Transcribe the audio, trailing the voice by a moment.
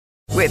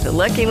With the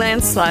Lucky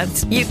Land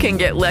Slots, you can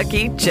get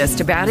lucky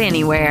just about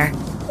anywhere.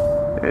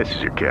 This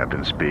is your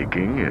captain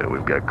speaking.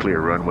 We've got clear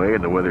runway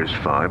and the weather's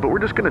fine, but we're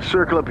just going to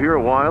circle up here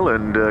a while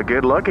and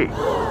get lucky.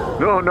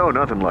 No,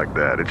 nothing like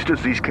that. It's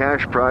just these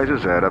cash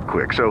prizes add up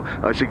quick. So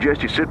I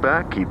suggest you sit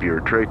back, keep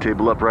your tray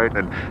table upright,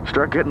 and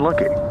start getting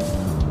lucky.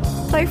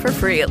 Play for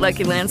free at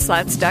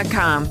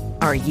LuckyLandSlots.com.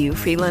 Are you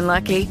feeling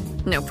lucky?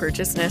 No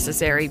purchase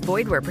necessary.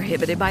 Void where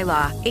prohibited by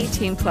law.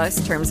 18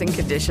 plus terms and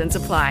conditions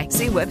apply.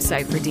 See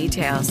website for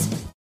details.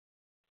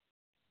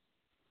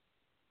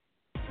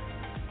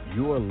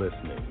 You are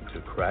listening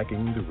to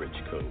Cracking the Rich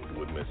Code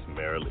with Miss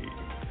Marilee,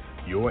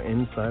 your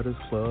insiders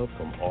club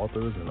from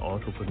authors and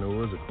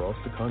entrepreneurs across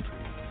the country,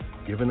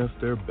 giving us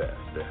their best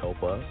to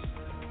help us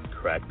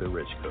crack the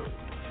rich code.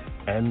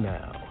 And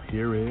now,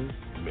 here is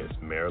Miss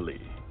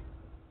Marilee.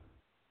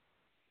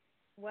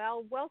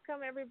 Well, welcome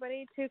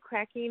everybody to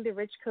Cracking the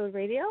Rich Code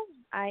Radio.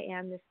 I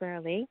am Miss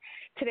Marilee.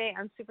 Today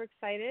I'm super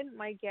excited.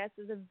 My guest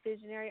is a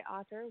visionary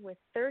author with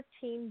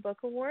 13 book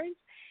awards.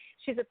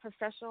 She's a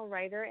professional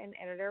writer and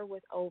editor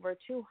with over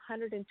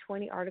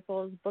 220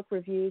 articles, book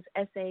reviews,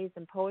 essays,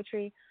 and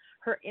poetry.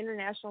 Her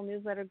international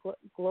newsletter,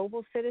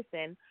 Global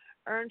Citizen,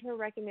 earned her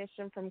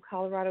recognition from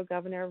Colorado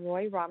Governor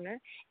Roy Romner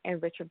and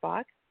Richard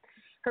Bach.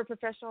 Her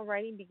professional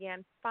writing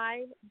began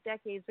 5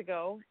 decades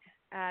ago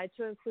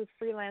to include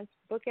freelance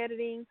book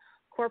editing,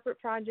 corporate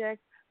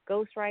projects,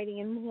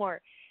 ghostwriting, and more.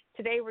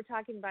 Today we're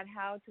talking about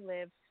how to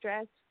live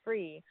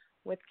stress-free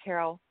with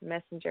Charol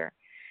Messenger.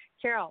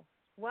 Charol,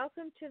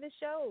 welcome to the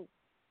show.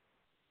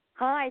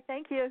 Hi,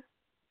 thank you.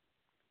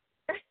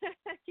 Can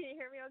you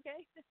hear me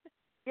okay?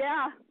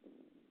 Yeah.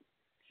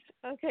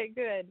 Okay,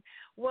 good.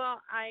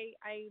 Well, I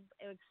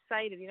am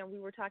excited. We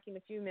were talking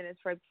a few minutes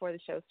right before the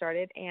show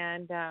started,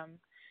 and,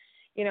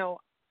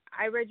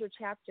 I read your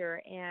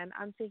chapter, and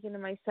I'm thinking to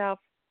myself,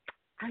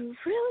 I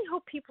really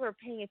hope people are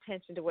paying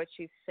attention to what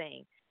she's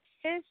saying.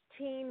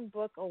 15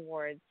 book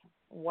awards.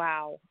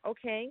 Wow.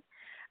 Okay.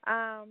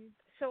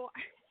 So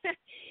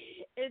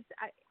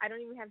I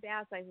don't even have to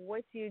ask,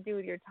 what do you do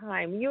with your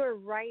time? You are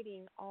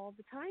writing all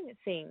the time, it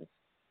seems.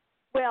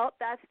 Well,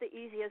 that's the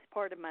easiest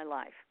part of my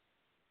life.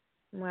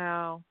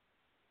 Wow.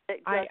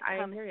 I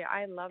hear you.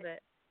 I love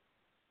it.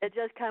 It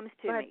just comes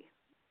to me.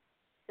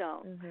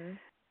 So.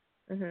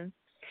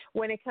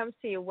 When it comes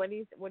to you, what are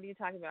you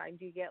talking about?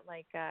 Do you get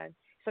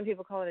some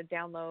people call it a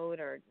download,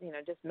 or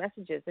just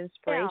messages,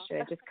 inspiration?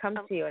 Yeah. It just comes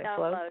to you and it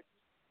flows.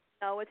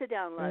 No, it's a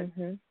download.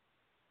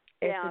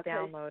 It's a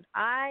download.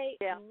 I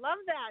love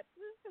that.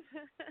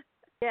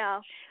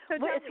 Yeah. So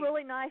it's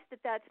really nice that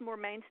that's more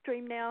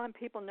mainstream now and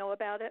people know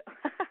about it.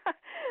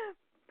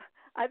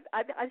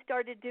 I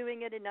started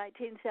doing it in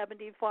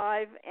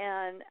 1975,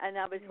 and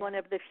I was one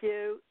of the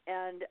few,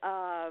 and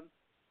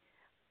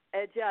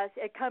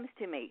it comes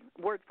to me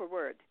word for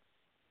word.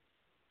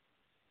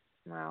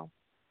 Wow.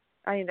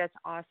 I think that's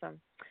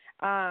awesome.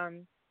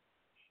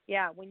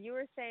 When you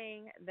were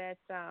saying that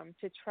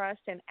to trust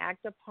and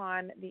act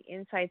upon the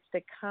insights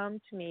that come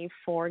to me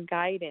for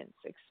guidance,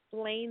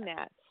 explain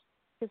that,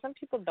 because some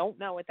people don't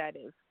know what that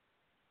is.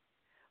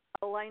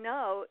 All I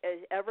know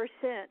is ever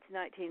since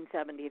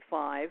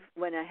 1975,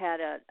 when I had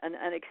an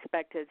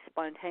unexpected,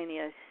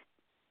 spontaneous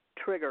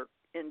trigger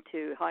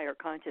into higher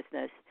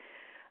consciousness,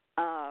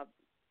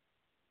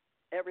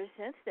 ever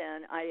since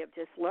then, I have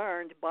just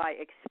learned by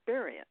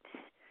experience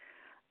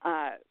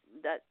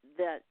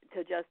that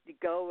to just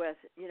go with,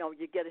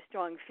 you get a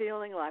strong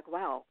feeling like,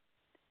 wow,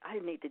 I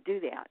need to do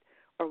that,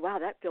 or wow,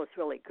 that feels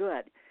really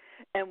good.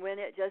 And when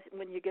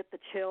you get the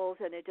chills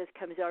and it just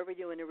comes over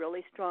you in a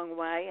really strong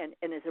way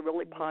and is a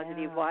really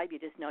positive vibe, you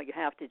just know you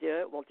have to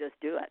do it, well, just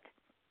do it.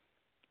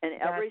 And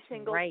every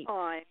single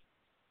time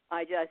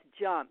I just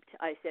jumped,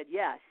 I said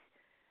yes.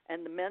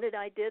 And the minute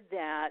I did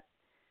that,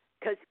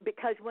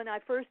 because when I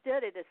first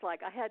did it, it's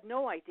like I had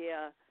no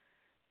idea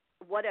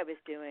what I was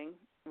doing,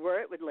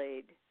 where it would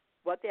lead,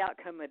 what the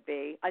outcome would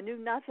be. I knew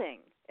nothing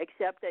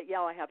except that,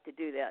 I have to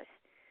do this.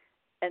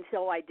 And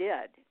so I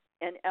did.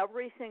 And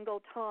every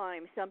single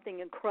time, something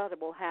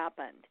incredible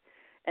happened.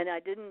 And I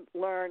didn't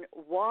learn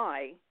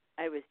why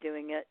I was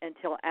doing it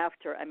until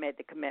after I made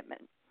the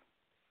commitment.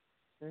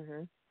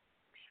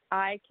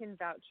 I can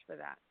vouch for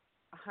that,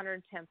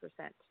 110%.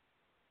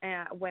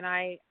 And when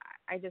I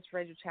just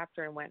read your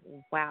chapter and went,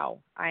 wow,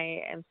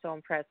 I am so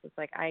impressed. It's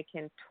like I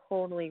can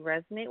totally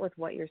resonate with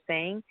what you're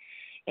saying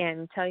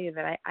and tell you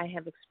that I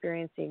have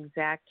experienced the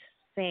exact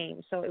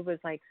same. So it was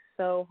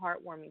so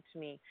heartwarming to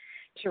me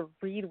to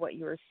read what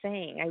you were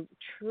saying. I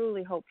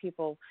truly hope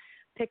people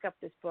pick up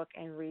this book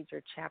and read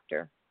your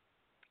chapter.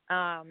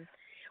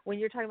 When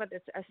you're talking about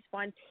this, a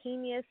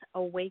spontaneous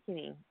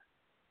awakening,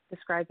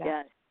 describe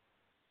that.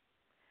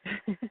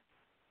 Yes.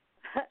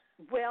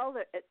 Well,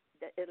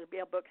 it'll be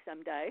a book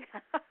someday.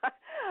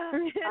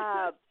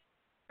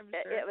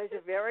 It was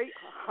a very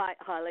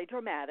highly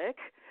dramatic,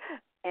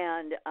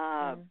 and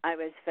I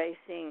was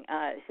facing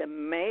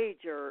some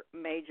major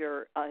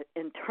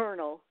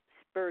internal,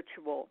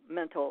 spiritual,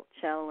 mental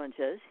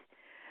challenges,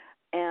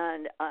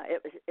 and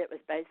it was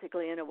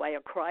basically in a way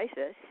a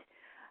crisis,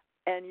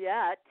 and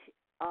yet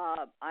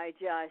I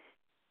just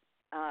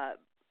I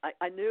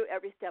knew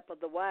every step of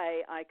the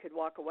way I could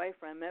walk away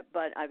from it,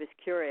 but I was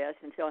curious,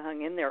 and so I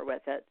hung in there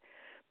with it.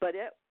 But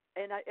it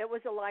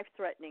was a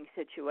life-threatening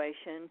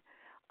situation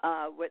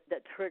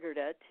that triggered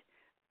it,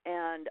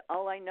 and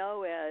all I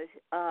know is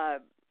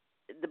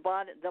the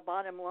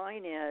bottom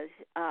line is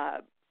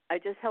I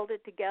just held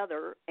it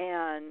together,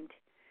 and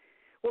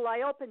well,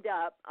 I opened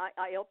up.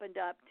 I opened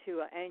up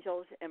to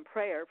angels and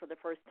prayer for the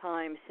first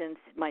time since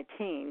my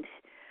teens,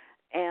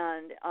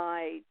 and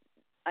I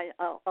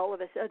all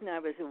of a sudden I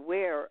was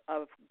aware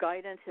of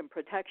guidance and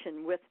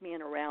protection with me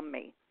and around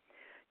me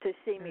to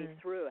see me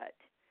through it,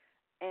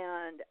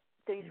 and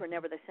things were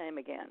never the same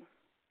again.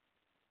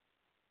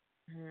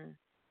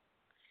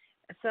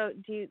 So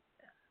do you?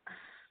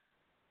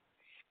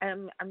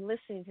 I'm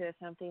listening to this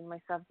and I'm thinking to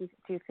myself, do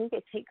you think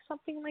it takes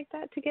something like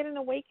that to get an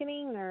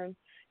awakening, or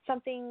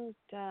something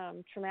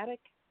traumatic,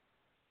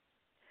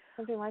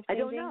 something life-changing? I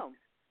don't know.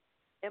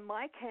 In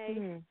my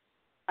case,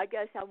 I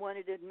guess I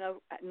wanted to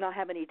not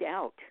have any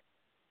doubt.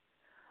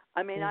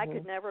 I mean, I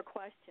could never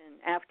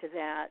question after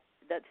that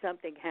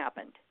something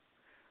happened.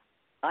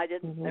 I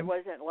didn't. It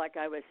wasn't like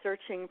I was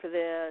searching for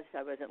this.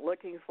 I wasn't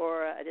looking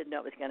for it. I didn't know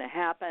it was going to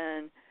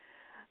happen.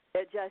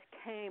 It just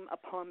came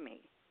upon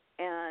me,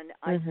 and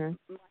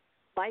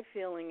my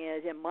feeling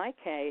is, in my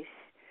case,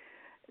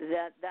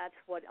 that's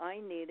what I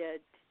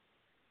needed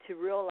to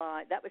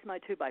realize. That was my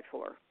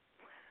 2x4.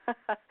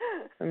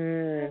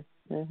 And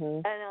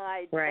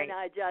I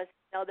just,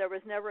 there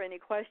was never any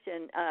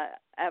question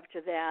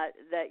after that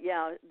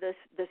yeah, this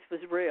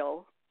was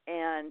real,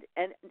 and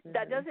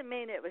that doesn't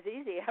mean it was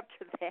easy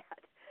after that,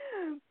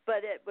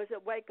 but it was a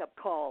wake-up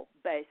call,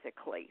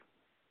 basically,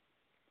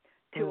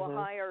 to a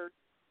higher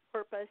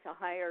purpose, a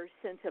higher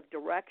sense of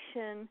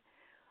direction,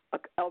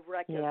 of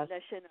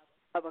recognition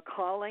of a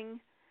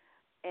calling,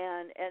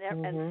 and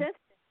since it's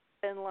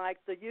been like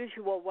the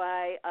usual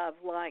way of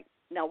like,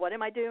 now what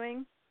am I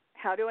doing?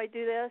 How do I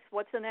do this?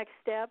 What's the next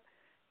step?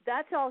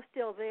 That's all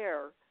still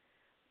there,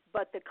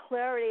 but the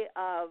clarity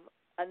of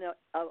an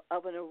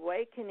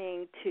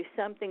awakening to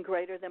something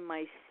greater than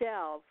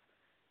myself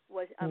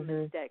was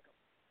unmistakable.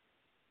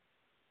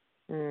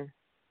 You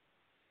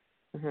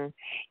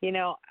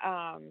know,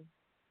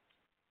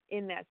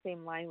 in that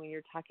same line, when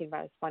you're talking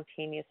about a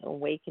spontaneous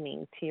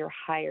awakening to your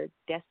higher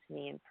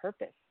destiny and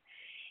purpose,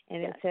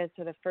 and it says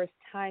for the first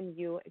time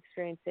you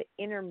experienced the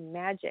inner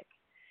magic.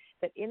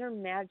 That inner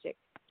magic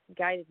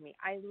guided me.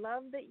 I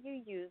love that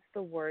you use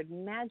the word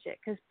magic,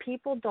 because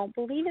people don't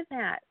believe in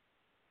that.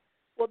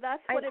 Well,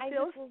 that's what it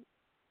feels.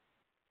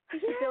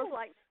 It feels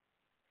like.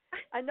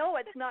 I know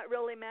it's not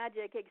really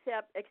magic,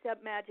 except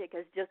magic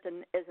is just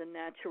is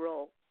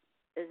natural.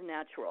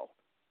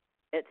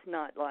 It's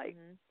not like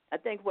I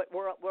think what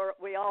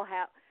we all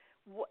have.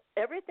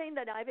 Everything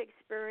that I've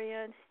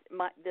experienced,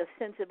 the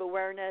sense of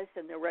awareness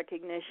and the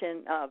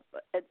recognition of.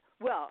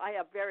 Well, I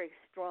have very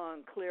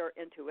strong, clear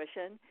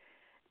intuition.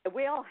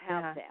 We all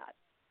have that,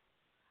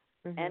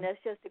 and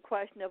it's just a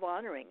question of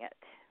honoring it,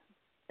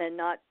 and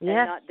not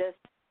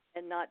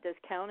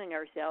discounting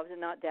ourselves and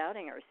not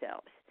doubting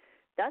ourselves.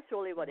 That's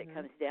really what it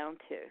comes down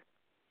to.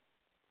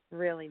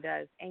 Really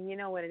does. And you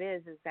know what it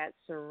is that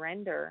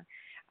surrender.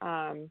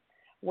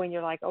 When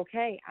you're like,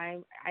 okay,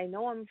 I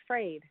know I'm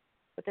afraid,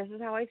 but this is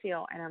how I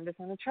feel, and I'm just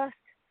going to trust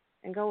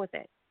and go with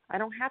it. I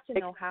don't have to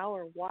know how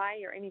or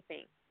why or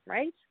anything,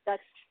 right?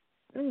 That's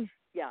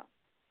yeah.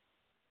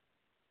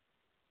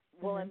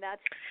 Well, and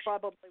that's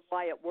probably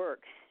why it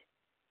works.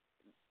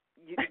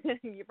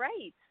 You're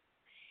right.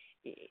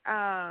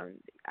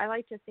 I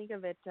like to think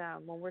of it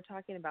when we're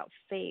talking about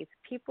faith.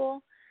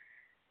 People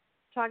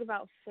talk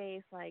about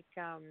faith like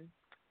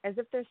as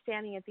if they're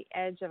standing at the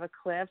edge of a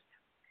cliff,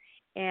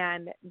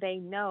 and they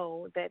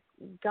know that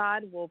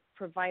God will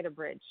provide a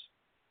bridge.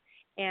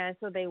 And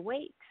so they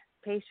wait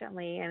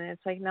patiently, and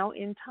it's like, no,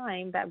 in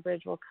time that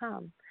bridge will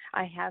come.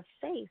 I have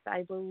faith.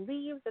 I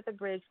believe that the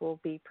bridge will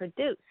be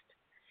produced.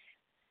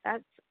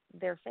 That's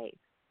their faith.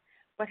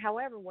 But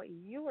however, what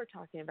you were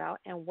talking about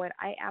and what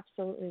I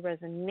absolutely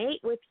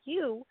resonate with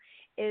you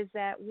is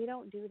that we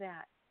don't do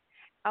that.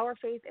 Our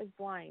faith is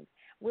blind.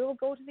 We will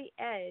go to the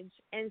edge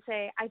and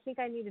say, I think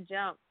I need to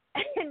jump,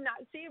 and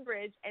not see a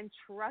bridge and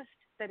trust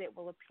that it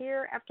will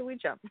appear after we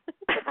jump.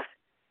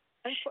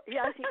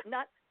 Yes,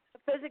 not the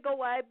physical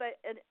way, but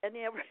in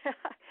every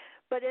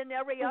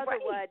other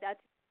way. That's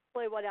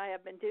really what I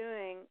have been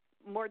doing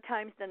more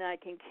times than I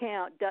can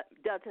count,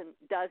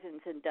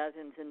 dozens and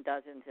dozens and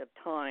dozens of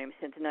times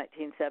since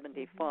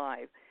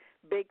 1975.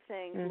 Big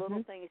things,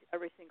 little things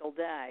every single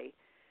day.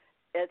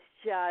 It's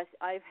just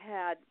I've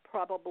had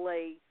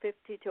probably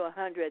 50 to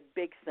 100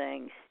 big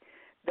things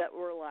that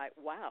were like,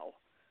 wow,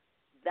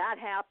 that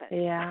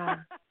happened.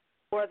 Yeah.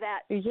 Or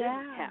that didn't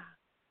happen.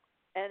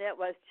 And it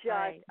was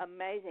just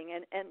amazing.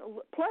 And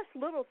plus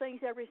little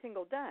things every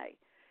single day.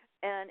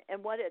 And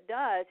what it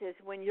does is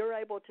when you're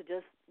able to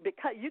just,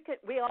 because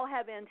we all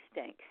have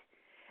instincts.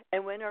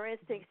 And when our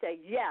instincts say,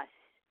 yes,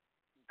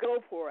 go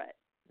for it.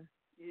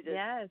 You just,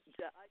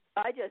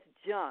 I just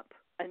jump.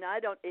 And I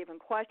don't even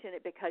question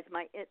it, because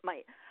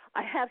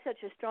I have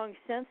such a strong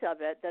sense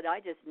of it that I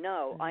just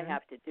know I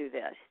have to do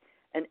this.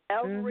 And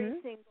every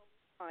single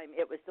time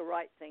it was the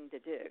right thing to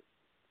do.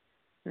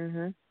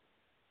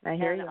 I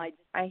hear and you.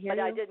 But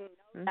I didn't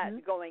know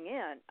that going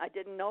in. I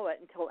didn't know it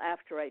until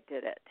after I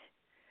did it.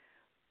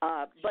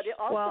 But it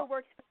also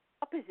works the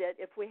opposite.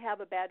 If we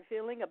have a bad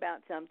feeling about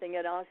something,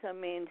 it also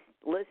means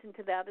listen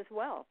to that as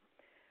well.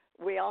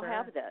 We all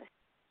have this.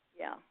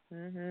 Yeah.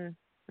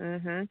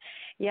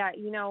 Yeah,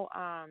 you know,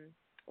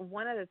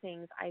 one of the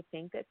things I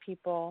think that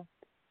people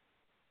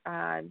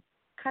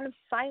kind of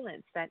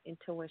silence that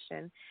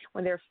intuition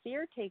when their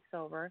fear takes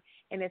over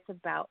and it's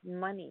about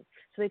money.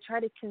 So they try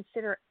to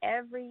consider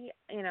every,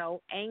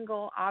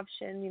 angle,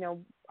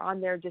 option, on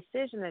their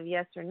decision of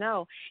yes or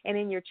no. And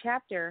in your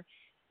chapter,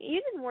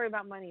 you didn't worry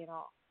about money at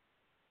all.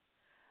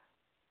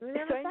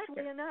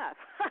 Strangely enough.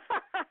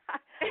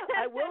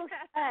 I will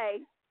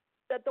say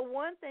that the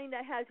one thing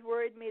that has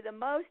worried me the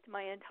most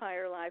my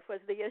entire life was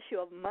the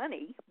issue of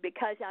money,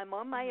 because I'm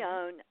on my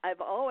own.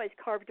 I've always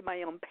carved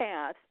my own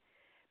path.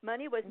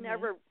 Money was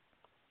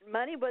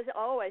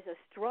always a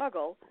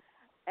struggle,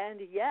 and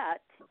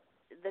yet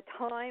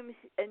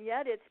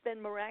it's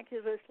been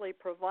miraculously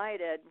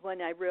provided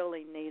when I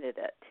really needed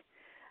it.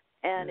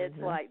 And it's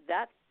like,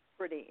 that's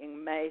pretty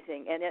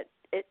amazing. And it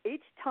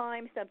each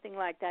time something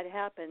like that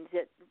happens,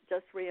 it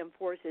just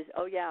reinforces,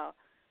 oh yeah,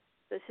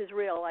 this is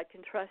real. I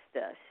can trust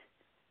this.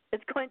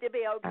 It's going to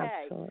be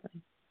okay.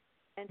 Absolutely.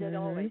 And it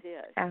always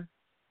is. Yeah.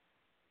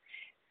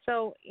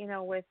 So,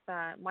 with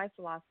my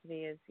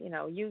philosophy is,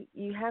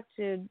 you have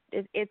to,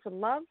 it's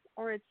love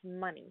or it's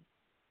money.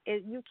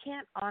 You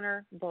can't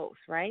honor both,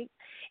 right?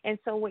 And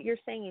so what you're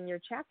saying in your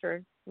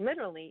chapter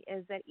literally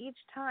is that each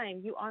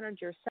time you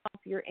honored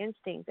yourself, your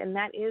instincts, and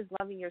that is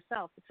loving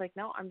yourself. It's like,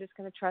 no, I'm just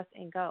going to trust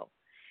and go.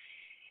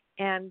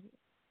 And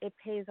it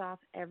pays off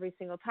every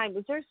single time.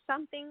 Was there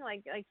something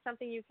like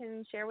something you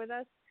can share with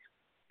us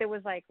that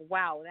was like,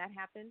 wow, that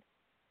happened?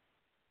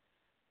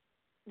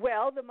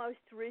 Well, the most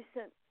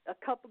recent, a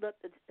couple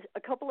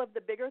of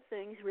the bigger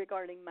things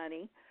regarding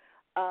money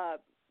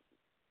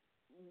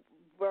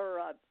were,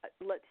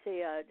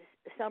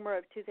 summer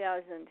of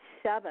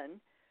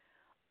 2007.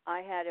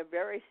 I had a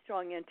very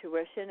strong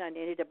intuition. I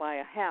needed to buy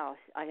a house.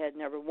 I had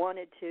never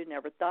wanted to,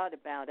 never thought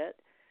about it,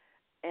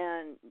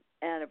 and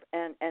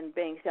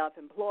being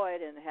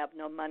self-employed and have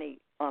no money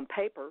on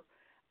paper,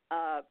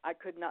 I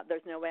could not.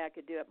 There's no way I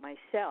could do it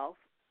myself.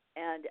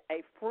 And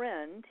a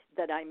friend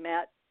that I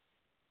met.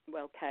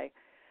 Well, okay,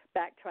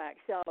 backtrack.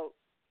 So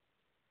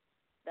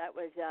that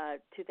was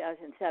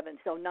 2007.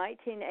 So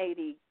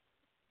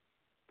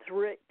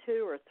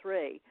 1982 or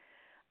 3,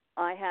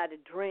 I had a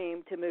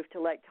dream to move to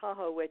Lake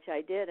Tahoe, which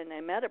I did, and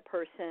I met a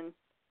person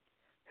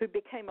who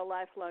became a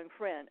lifelong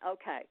friend.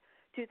 Okay,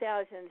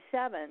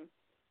 2007,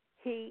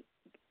 he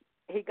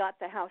got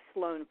the house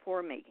loan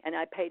for me, and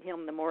I paid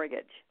him the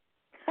mortgage.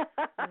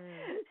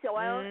 So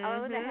I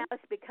own a house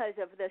because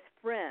of this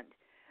friend.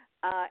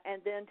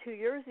 And then 2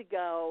 years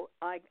ago,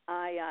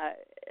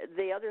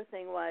 the other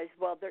thing was,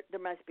 well, there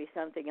must be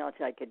something else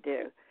I could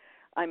do.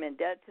 I'm in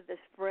debt to this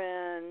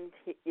friend,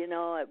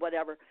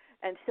 whatever.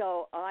 And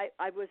so I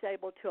was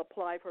able to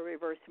apply for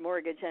reverse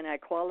mortgage, and I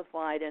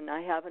qualified, and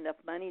I have enough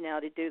money now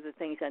to do the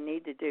things I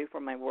need to do for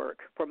my work,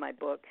 for my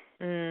books.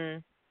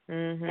 And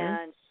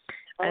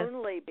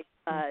only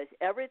because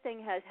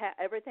everything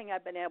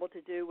I've been able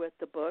to do with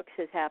the books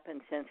has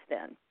happened since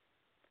then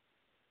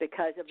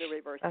because of the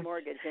reverse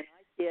mortgage, and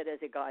I see it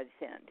as a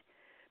godsend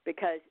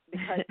because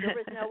there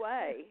was no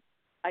way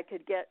I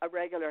could get a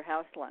regular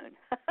house loan.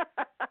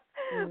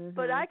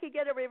 But I could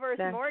get a reverse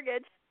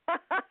mortgage.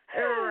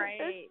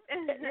 Right.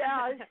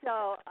 Yeah,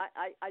 so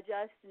I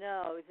just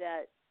know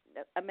that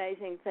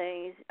amazing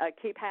things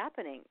keep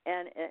happening,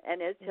 and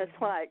it's just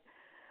like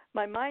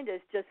my mind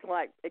is just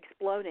like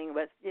exploding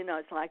with,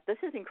 it's like, this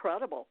is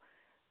incredible.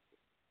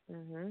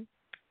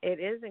 It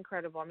is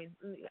incredible. I mean,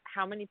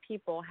 how many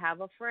people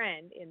have a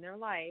friend in their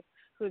life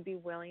who would be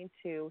willing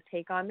to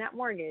take on that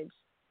mortgage,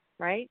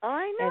 right?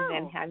 I know. And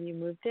then have you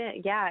moved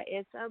in. Yeah,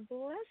 it's a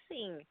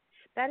blessing.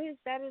 That is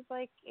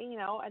like,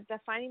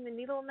 finding the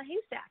needle in the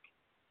haystack.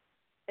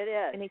 It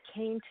is. And it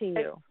came to you.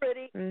 It's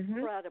pretty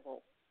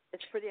incredible.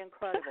 It's pretty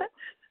incredible.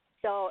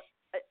 So,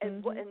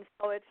 and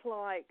so it's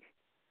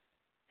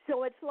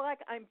like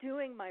I'm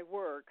doing my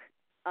work,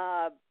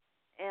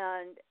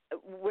 and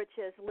which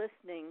is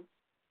listening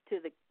to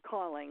the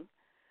calling,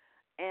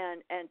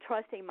 and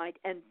trusting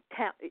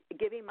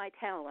giving my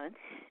talents,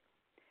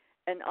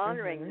 and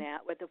honoring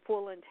that with the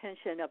full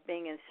intention of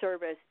being in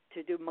service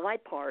to do my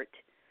part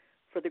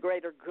for the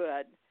greater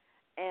good.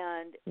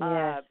 And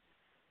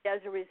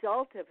as a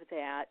result of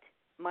that,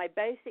 my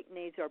basic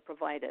needs are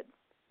provided.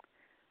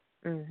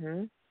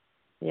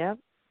 Yep.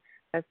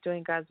 That's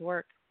doing God's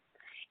work.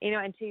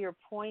 And to your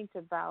point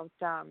about,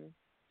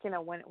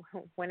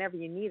 whenever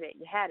you need it,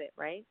 you had it,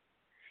 right?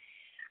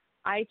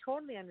 I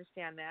totally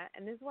understand that.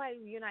 And this is why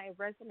you and I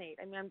resonate.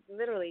 I mean, I'm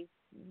literally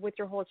with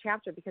your whole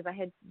chapter, because I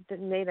had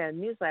made a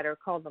newsletter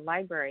called The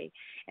Library.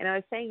 And I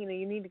was saying,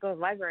 you need to go to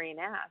the library and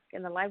ask,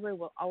 and the library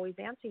will always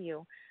answer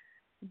you.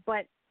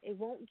 But it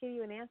won't give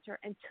you an answer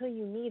until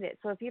you need it.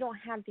 So if you don't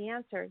have the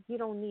answer, you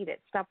don't need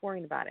it. Stop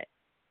worrying about it.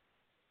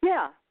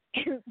 Yeah.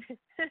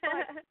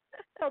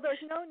 So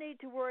there's no need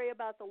to worry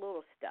about the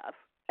little stuff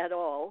at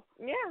all.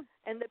 Yeah.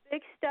 And the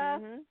big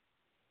stuff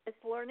is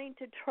learning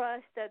to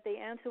trust that the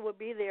answer will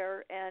be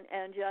there,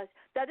 and just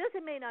that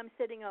doesn't mean I'm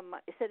sitting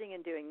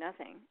and doing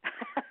nothing.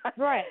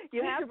 Right.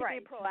 You have to be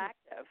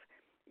proactive.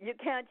 You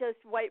can't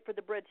just wait for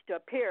the bridge to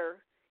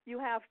appear. You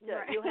have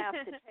to you have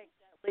to take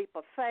that leap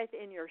of faith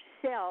in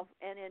yourself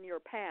and in your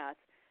path,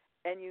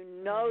 and you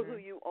know who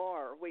you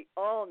are. We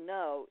all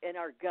know in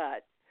our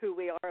gut who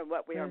we are and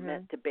what we are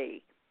meant to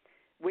be.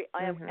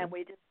 And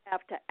we just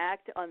have to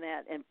act on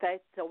that in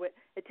faith. So it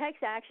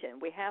takes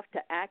action. We have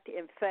to act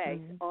in faith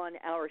on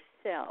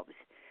ourselves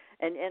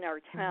and in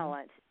our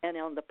talents and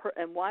on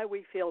and why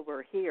we feel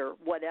we're here,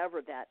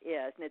 whatever that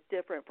is. And it's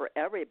different for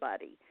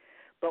everybody.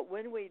 But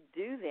when we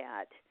do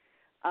that,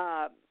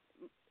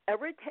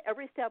 every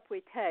step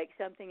we take,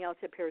 something else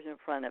appears in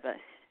front of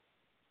us.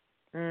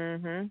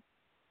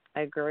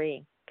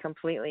 Agree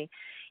completely.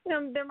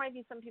 There might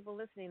be some people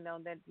listening, though,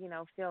 that,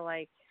 feel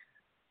like,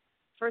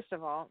 first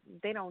of all,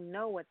 they don't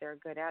know what they're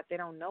good at. They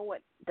don't know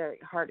what their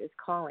heart is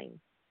calling.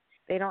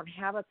 They don't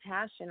have a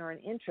passion or an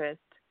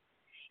interest,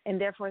 and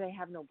therefore they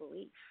have no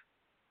belief.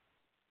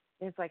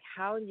 And it's like,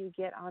 how do you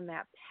get on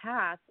that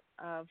path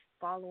of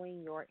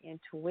following your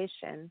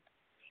intuition,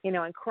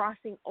 and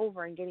crossing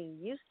over and getting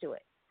used to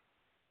it?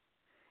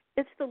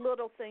 It's the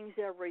little things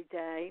every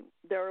day.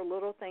 There are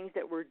little things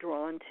that we're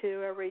drawn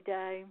to every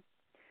day.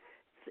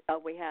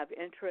 We have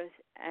interests,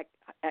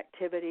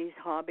 activities,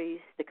 hobbies,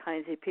 the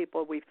kinds of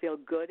people we feel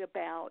good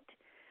about,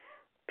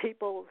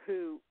 people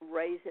who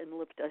raise and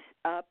lift us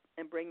up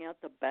and bring out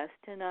the best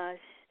in us,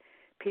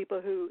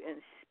 people who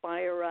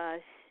inspire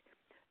us,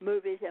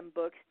 movies and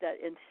books that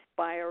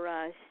inspire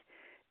us,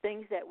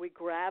 things that we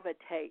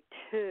gravitate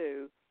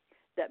to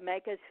that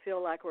make us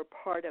feel like we're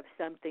part of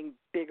something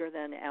bigger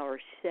than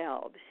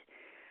ourselves.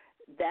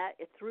 That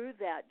through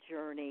that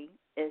journey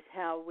is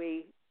how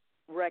we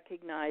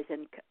recognize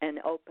and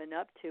open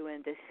up to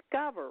and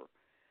discover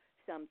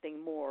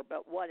something more.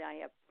 But what I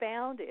have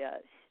found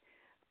is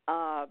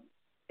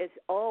it's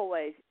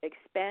always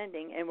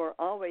expanding, and we're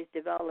always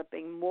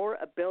developing more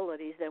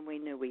abilities than we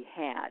knew we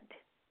had.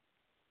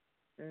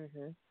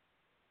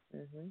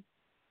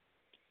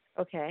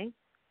 Okay.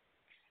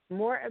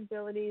 More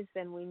abilities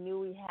than we knew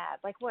we had.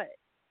 Like what?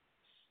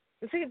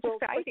 It's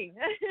exciting.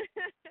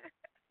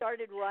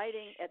 Started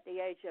writing at the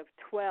age of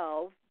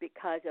 12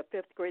 because a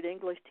fifth grade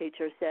English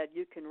teacher said,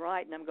 "You can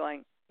write." And I'm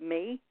going,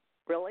 "Me?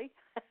 Really?"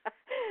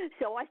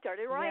 So I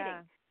started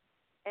writing.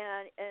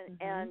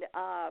 And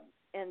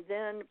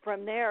then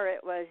from there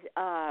it was,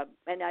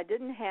 and I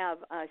didn't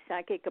have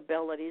psychic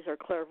abilities or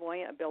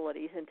clairvoyant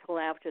abilities until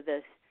after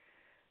this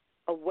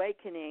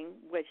awakening,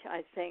 which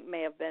I think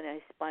may have been a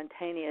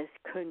spontaneous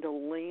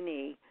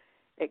Kundalini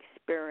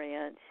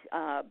experience,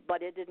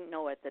 but it didn't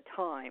know at the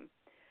time.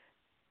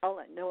 All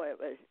I know it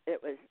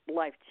was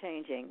life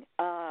changing.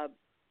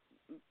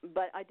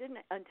 But I didn't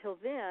until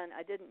then.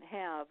 I didn't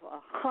have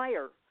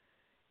higher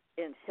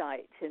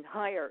insights and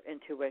higher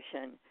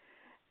intuition,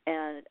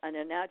 and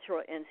a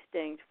natural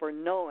instinct for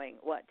knowing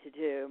what to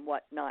do and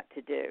what not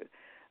to do.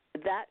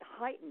 That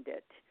heightened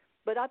it.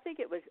 But I think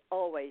it was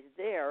always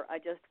there. I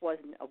just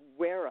wasn't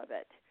aware of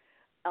it.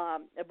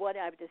 What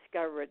I've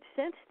discovered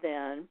since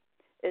then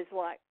is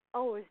like,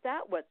 oh, is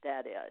that what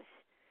that is?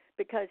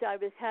 Because I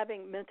was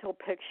having mental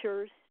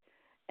pictures,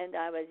 and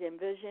I was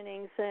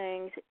envisioning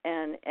things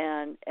and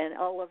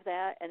all of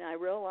that, and I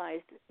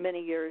realized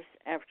many years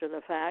after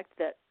the fact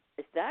that,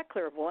 is that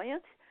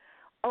clairvoyance?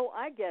 Oh,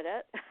 I get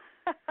it.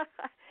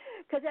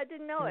 Because I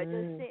didn't know it.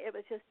 It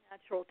was just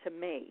natural to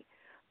me.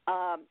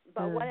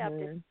 But what I've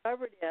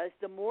discovered is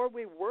the more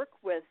we work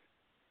with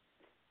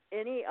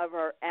any of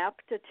our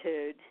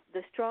aptitudes,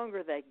 the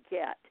stronger they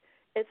get.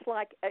 It's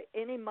like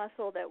any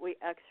muscle that we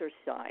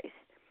exercise.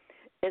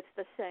 It's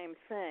the same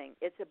thing.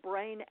 It's a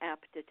brain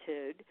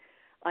aptitude.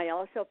 I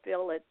also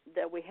feel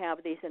that we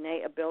have these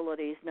innate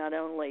abilities not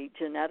only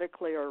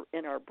genetically or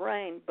in our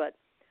brain, but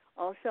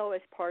also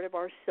as part of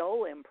our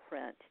soul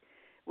imprint.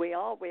 We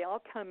all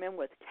come in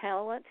with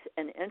talents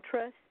and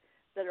interests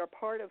that are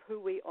part of who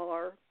we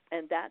are,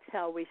 and that's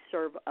how we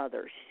serve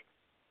others.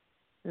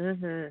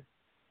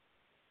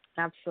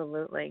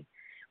 Absolutely.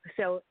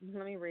 So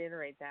let me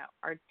reiterate that.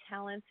 Our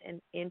talents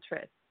and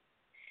interests.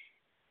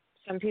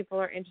 Some people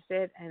are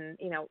interested and,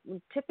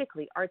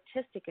 typically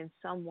artistic in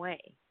some way.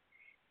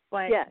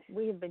 But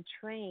we have been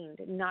trained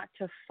not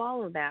to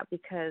follow that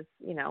because,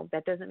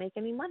 that doesn't make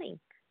any money.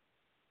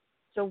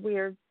 So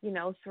we're,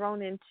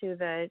 thrown into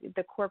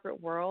the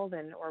corporate world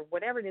or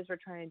whatever it is we're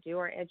trying to do,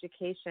 our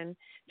education,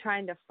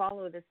 trying to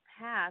follow this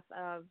path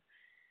of,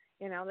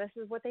 this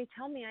is what they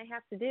tell me I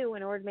have to do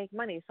in order to make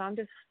money. So I'm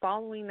just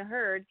following the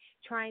herd,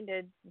 trying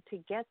to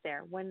get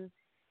there. When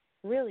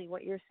really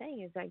what you're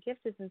saying is that gift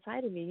is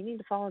inside of you. You need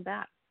to follow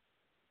that.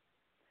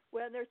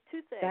 Well, there's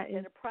two things.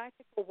 In a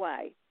practical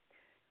way,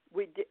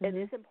 it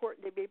is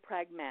important to be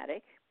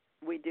pragmatic.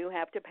 we do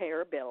have to pay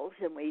our bills,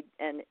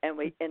 and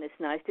it's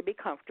nice to be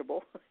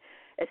comfortable.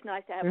 It's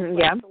nice to have a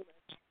place to live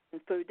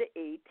and food to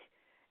eat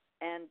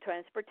and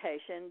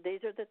transportation.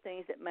 These are the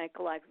things that make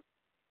life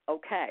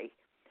okay.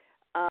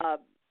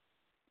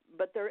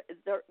 But there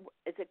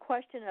it's a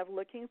question of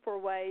looking for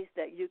ways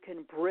that you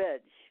can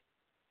bridge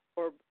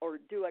or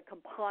do a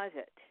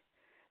composite.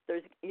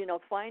 There's,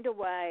 find a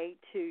way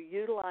to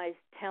utilize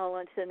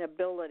talents and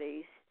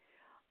abilities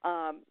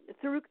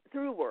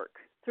through work,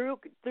 through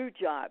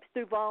jobs,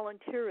 through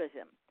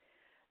volunteerism,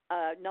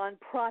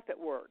 nonprofit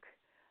work.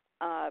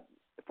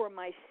 For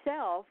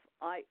myself,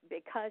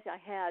 because I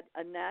had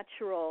a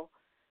natural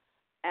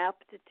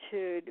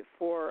aptitude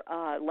for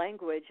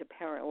language,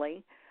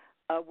 apparently,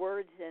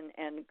 words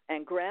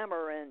and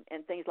grammar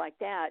and things like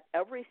that,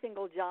 every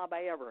single job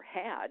I ever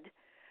had,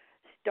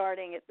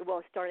 starting at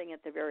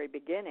the very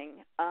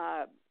beginning,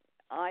 I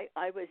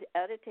was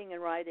editing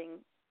and writing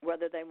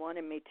whether they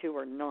wanted me to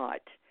or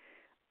not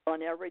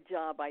on every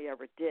job I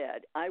ever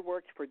did. I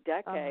worked for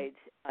decades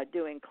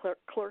doing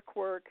clerk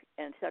work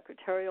and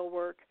secretarial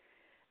work,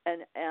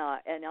 and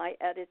I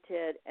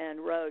edited and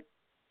wrote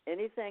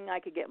anything I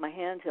could get my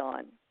hands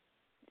on.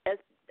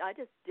 I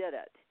just did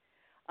it.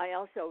 I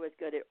also was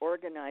good at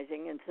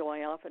organizing, and so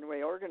I often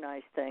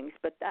reorganized things,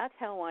 but that's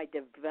how I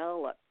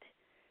developed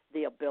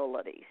the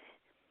abilities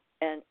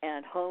and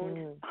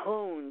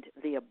honed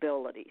the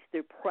abilities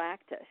through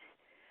practice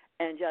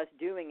and just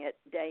doing it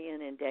day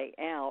in and day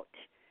out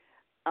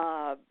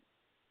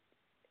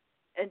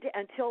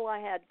until I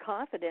had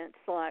confidence,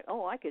 like,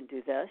 oh, I can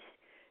do this.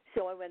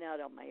 So I went out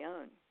on my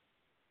own.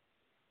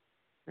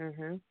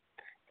 Mhm.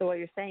 So what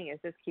you're saying is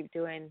just keep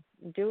doing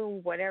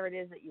whatever it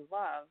is that you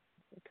love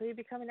until you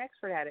become an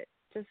expert at it.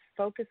 Just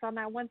focus on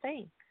that one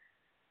thing.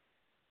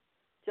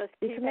 Just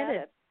be keep committed.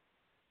 at it.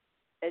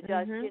 It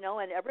does,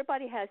 and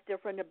everybody has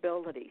different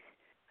abilities.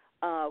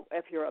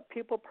 If you're a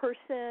people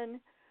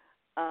person,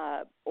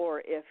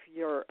 or if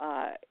you're,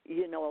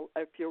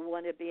 if you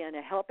want to be in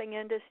a helping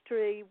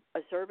industry, a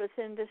service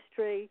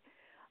industry,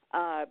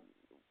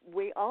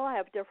 we all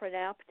have different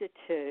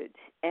aptitudes,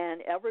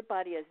 and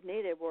everybody is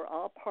needed. We're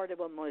all part of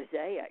a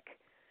mosaic,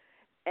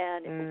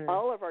 and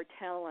all of our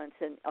talents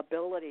and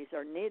abilities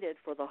are needed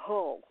for the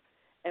whole,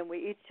 and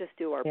we each just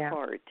do our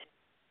part.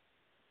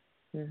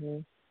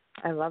 Mhm.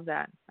 I love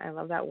that. I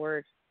love that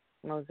word,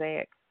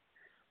 mosaic.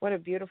 What a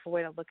beautiful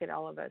way to look at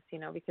all of us,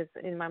 because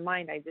in my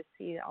mind I just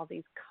see all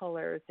these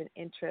colors and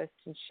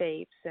interests and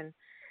shapes, and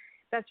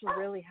that's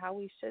really how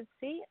we should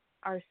see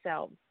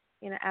ourselves,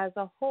 as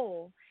a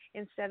whole,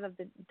 instead of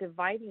the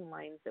dividing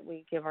lines that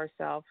we give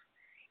ourselves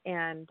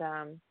and,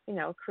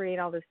 create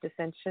all this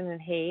dissension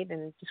and hate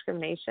and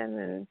discrimination,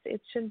 and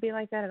it shouldn't be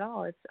like that at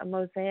all. It's a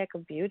mosaic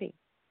of beauty.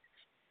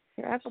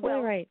 You're absolutely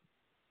right.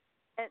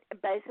 And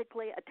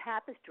basically a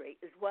tapestry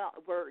as well.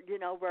 We're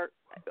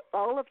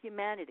all of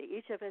humanity.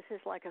 Each of us is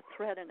like a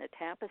thread in a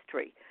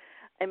tapestry.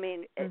 I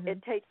mean,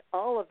 it takes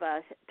all of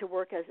us to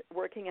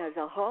working as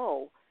a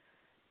whole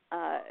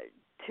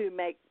to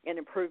make an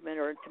improvement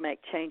or to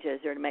make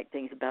changes or to make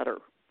things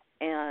better.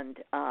 And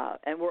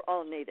we're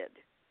all needed.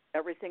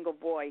 Every single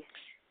voice,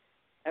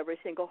 every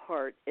single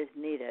heart is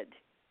needed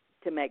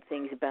to make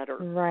things better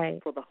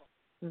for the whole.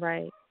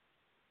 Right.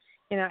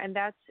 And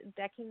that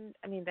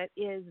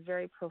is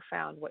very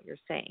profound what you're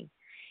saying.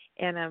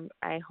 And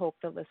I hope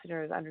the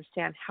listeners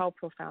understand how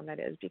profound that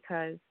is,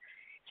 because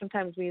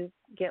sometimes we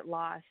get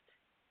lost,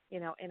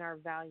 in our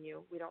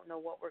value. We don't know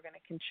what we're going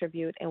to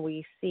contribute, and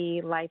we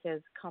see life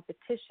as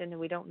competition, and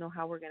we don't know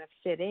how we're going to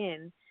fit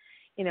in,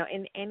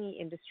 in any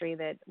industry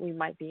that we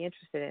might be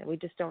interested in. We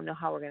just don't know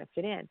how we're going to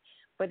fit in.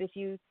 But if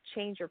you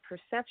change your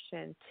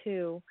perception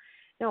to,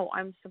 no,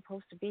 I'm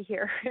supposed to be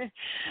here.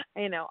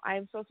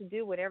 I'm supposed to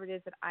do whatever it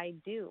is that I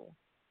do.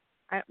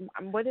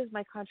 What is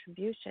my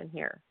contribution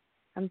here?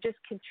 I'm just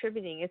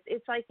contributing.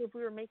 It's like if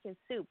we were making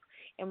soup,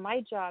 and my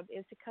job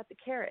is to cut the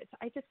carrots.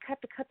 I just cut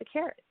the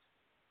carrots.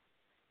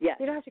 Yes.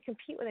 You don't have to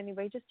compete with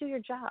anybody. Just do your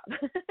job.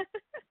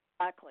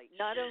 Exactly.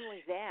 Not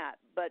only that,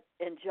 but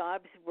in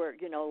jobs where,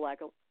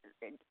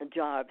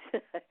 jobs,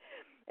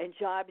 in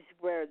jobs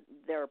where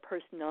there are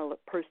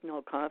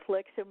personal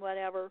conflicts and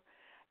whatever,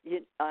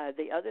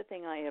 the other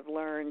thing I have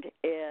learned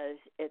is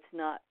it's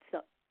not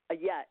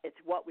it's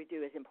what we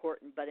do is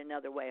important, but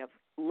another way of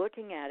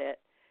looking at it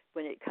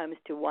when it comes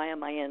to why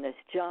am I in this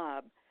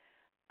job,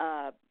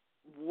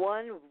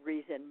 one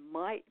reason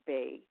might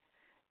be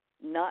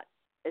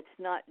it's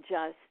not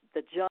just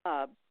the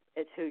job,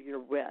 it's who you're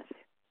with.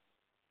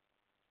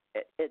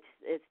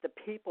 It's the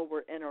people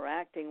we're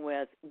interacting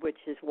with, which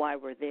is why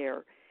we're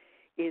there,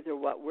 either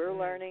what we're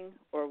learning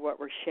or what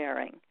we're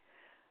sharing.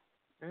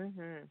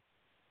 Mhm.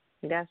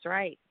 That's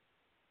right.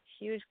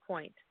 Huge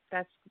point.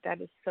 That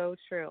is so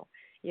true.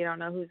 You don't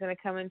know who's going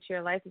to come into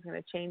your life who's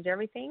going to change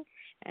everything,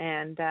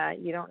 and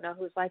you don't know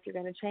whose life you're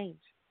going to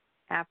change.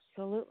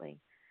 Absolutely.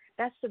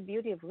 That's the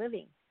beauty of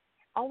living.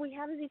 All we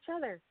have is each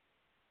other.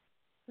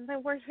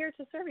 And we're here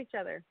to serve each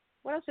other.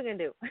 What else are we going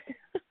to do?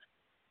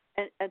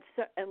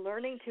 and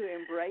learning to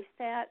embrace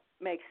that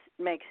makes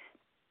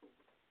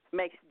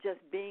just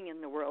being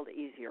in the world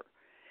easier.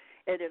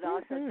 It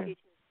also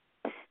teaches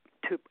us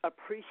to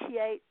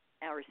appreciate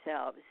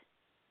ourselves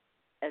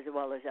as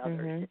well as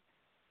others.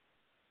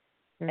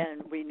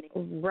 And we need...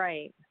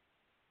 Right.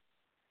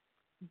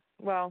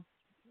 Well,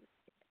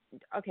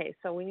 okay,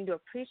 so we need to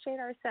appreciate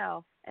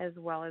ourselves as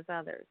well as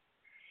others.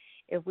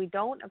 If we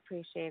don't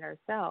appreciate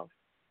ourselves,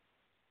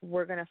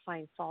 we're going to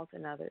find fault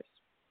in others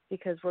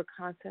because we're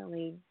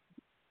constantly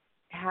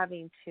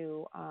having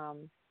to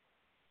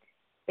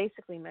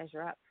basically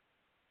measure up.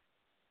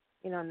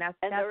 You know, and that's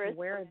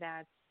where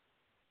that's...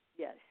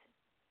 Yes.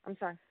 I'm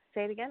sorry.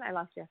 Say it again. I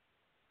lost you.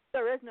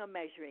 There is no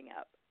measuring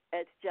up.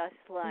 It's just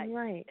like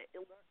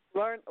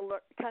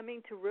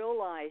coming to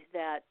realize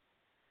that,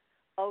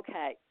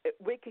 okay,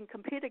 we can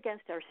compete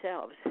against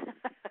ourselves.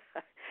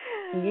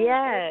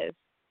 Yes.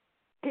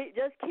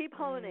 Just keep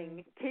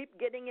honing, keep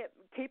getting it,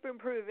 keep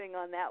improving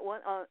on that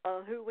one,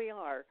 on who we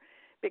are,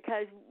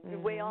 because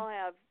we all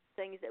have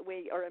things that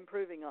we are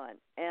improving on,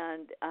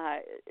 and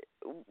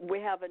we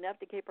have enough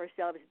to keep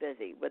ourselves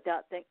busy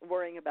without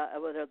worrying about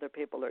what other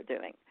people are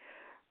doing.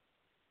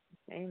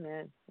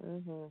 Amen.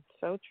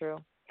 So true.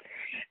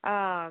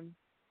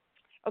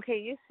 Okay,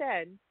 you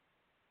said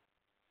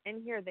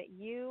in here that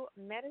you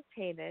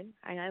meditated,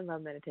 and I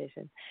love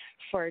meditation,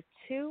 for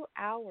 2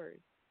 hours,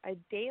 a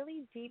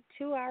daily deep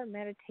 2-hour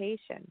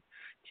meditation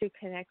to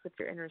connect with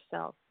your inner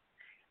self.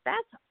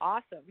 That's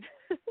awesome.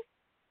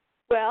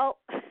 Well,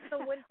 so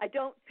I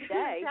don't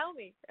say. Tell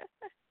me.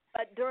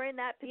 But during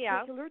that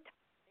particular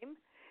time,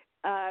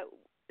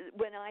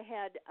 when I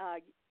had,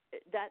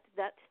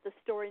 that's the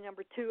story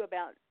number 2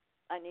 about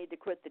I need to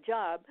quit the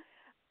job.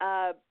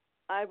 I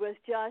was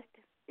just,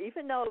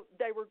 even though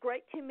they were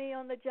great to me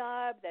on the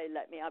job, I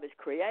was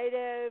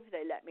creative,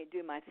 they let me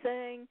do my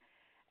thing,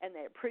 and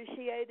they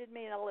appreciated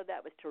me, and all of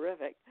that was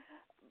terrific.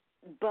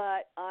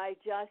 But I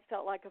just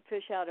felt like a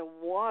fish out of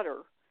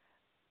water,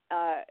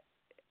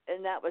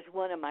 and that was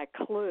one of my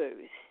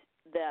clues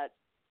that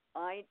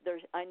I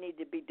need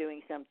to be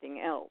doing something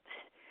else.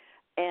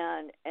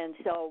 And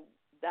so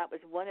that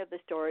was one of the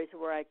stories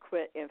where I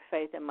quit in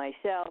faith in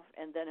myself,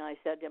 and then I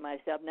said to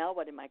myself, now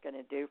what am I going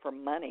to do for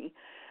money?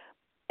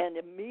 And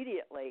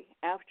immediately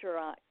after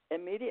I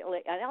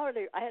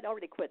had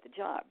already quit the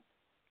job.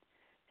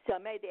 So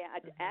I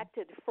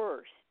acted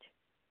first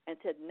and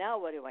said, now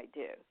what do I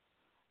do?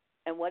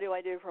 And what do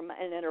I do from,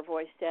 an inner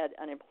voice said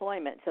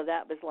unemployment. So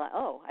that was like,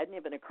 it hadn't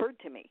even occurred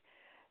to me.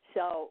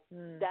 So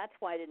that's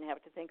why I didn't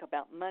have to think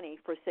about money.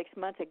 For 6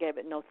 months I gave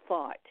it no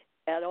thought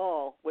at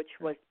all, which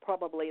was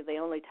probably the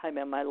only time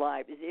in my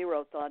life,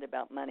 0 thought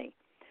about money.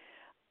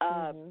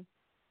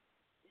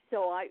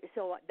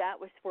 So that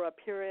was for a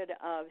period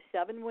of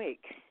 7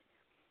 weeks.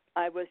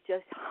 I was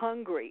just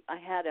hungry. I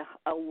had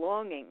a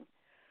longing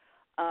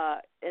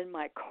in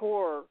my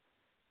core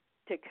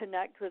to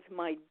connect with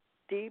my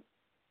deep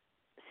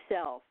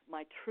self,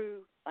 my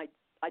true. I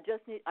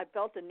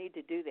felt the need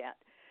to do that,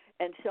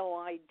 and so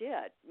I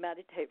did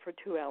meditate for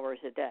 2 hours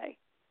a day,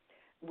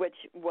 which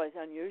is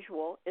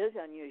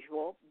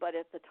unusual, but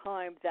at the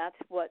time that's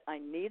what I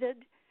needed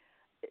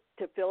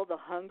to fill the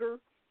hunger,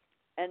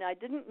 and I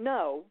didn't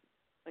know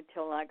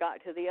until I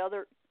got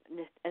to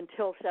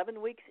until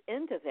 7 weeks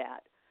into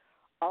that,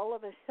 all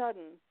of a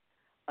sudden,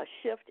 a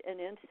shift in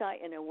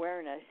insight and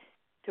awareness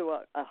to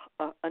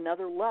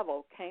another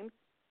level came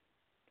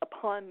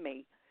upon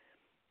me,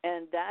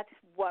 and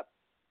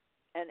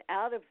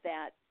out of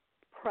that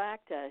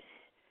practice,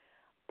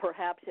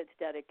 perhaps it's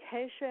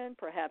dedication,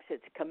 perhaps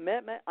it's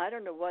commitment, I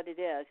don't know what it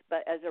is,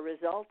 but as a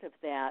result of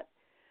that,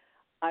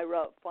 I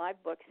wrote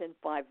 5 books in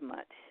 5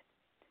 months.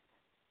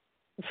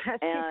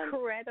 That's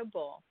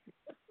incredible.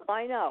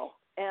 I know,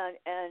 and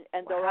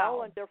they're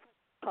all on different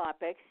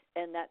topics,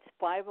 and that's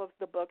 5 of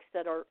the books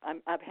that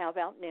I have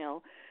out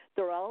now.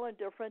 They're all on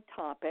different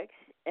topics,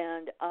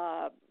 and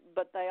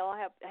but they all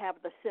have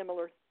the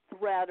similar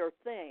thread or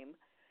theme,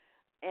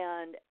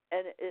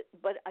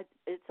 but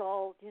it's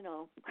all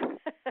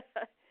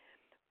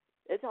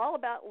it's all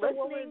about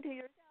listening to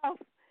yourself.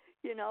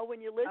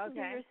 When you listen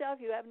to yourself,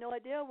 you have no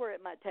idea where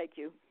it might take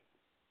you.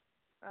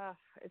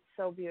 It's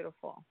so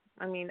beautiful.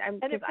 I mean,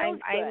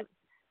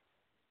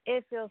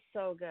 it feels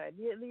so good.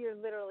 You're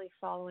literally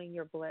following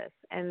your bliss,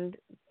 and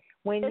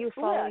when you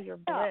follow your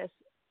bliss,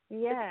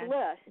 it's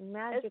bliss.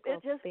 Magical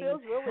it just things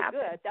feels really happen.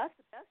 good. That's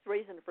the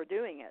reason for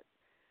doing it.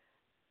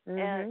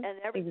 And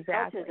everything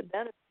exactly. else is a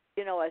benefit,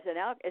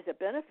 as a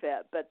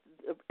benefit, but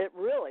it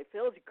really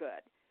feels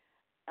good.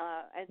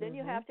 And then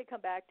you have to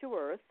come back to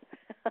earth,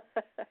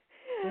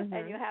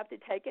 and you have to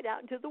take it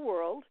out into the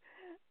world.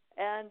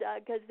 And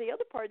because the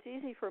other part's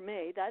easy for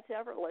me, that's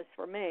effortless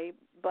for me.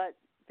 But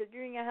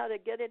figuring out how to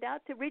get it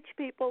out to reach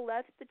people,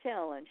 that's the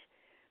challenge.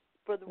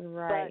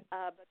 Right.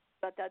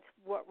 But that's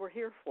what we're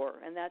here for,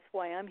 and that's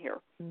why I'm here,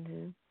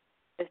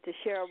 is to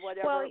share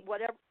whatever.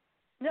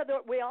 No,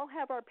 we all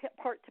have our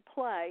part to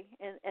play,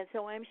 and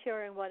so I'm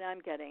sharing what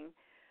I'm getting.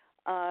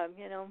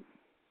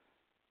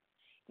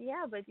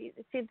 Yeah, but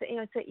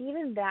so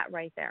even that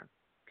right there,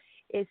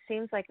 it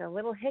seems like a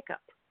little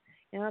hiccup.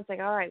 It's like,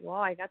 all right, well,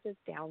 I got this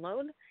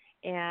download,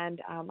 and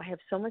I have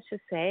so much to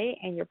say,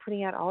 and you're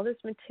putting out all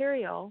this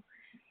material,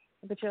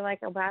 but you're like,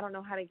 oh, but I don't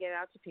know how to get it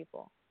out to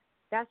people.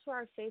 That's where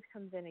our faith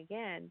comes in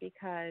again,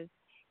 because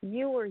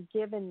you were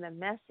given the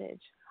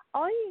message.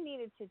 All you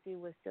needed to do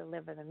was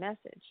deliver the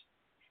message.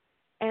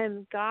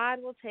 And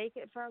God will take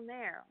it from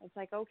there. It's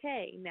like,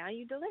 okay, now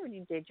you delivered.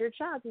 You did your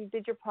job. You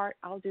did your part.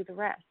 I'll do the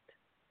rest.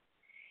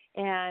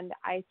 And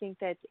I think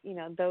that,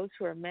 those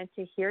who are meant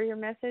to hear your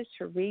message,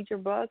 to read your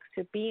books,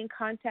 to be in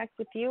contact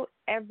with you,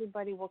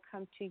 everybody will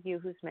come to you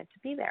who's meant to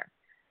be there.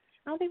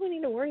 I don't think we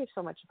need to worry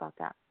so much about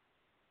that.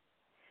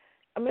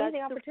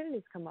 Amazing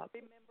opportunities come up.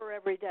 Remember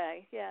every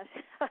day, yes.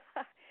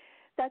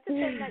 That's the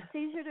thing that's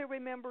easier to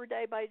remember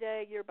day by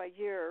day, year by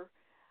year.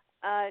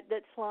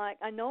 That's like,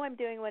 I know I'm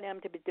doing what I'm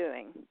to be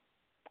doing.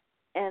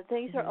 And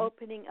things are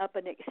opening up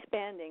and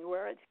expanding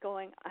where it's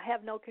going. I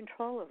have no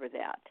control over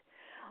that.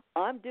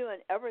 I'm doing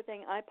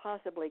everything I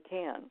possibly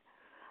can.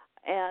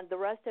 And the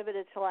rest of it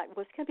is like,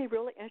 well, it's going to be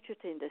really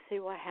interesting to see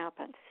what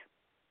happens.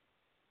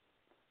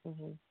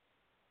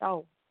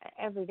 Oh,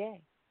 every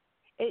day.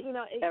 Even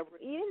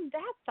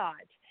that thought,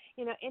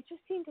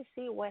 interesting to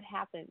see what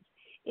happens.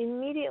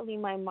 Immediately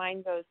my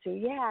mind goes to,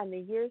 in the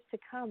years to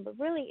come. But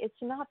really, it's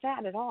not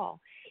that at all.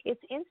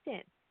 It's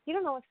instant. You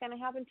don't know what's going to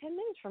happen 10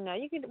 minutes from now.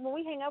 When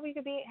we hang up, you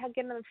could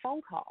get another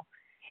phone call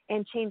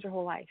and change your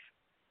whole life.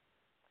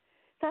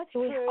 That's so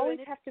true. We always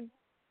have to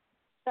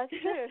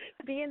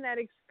be in that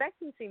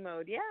expectancy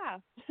mode. Yeah.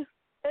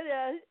 It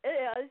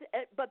is.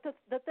 But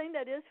the thing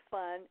that is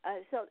fun,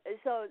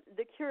 so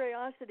the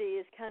curiosity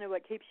is kind of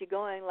what keeps you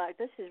going. Like,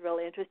 this is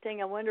really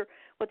interesting. I wonder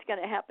what's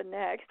going to happen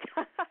next.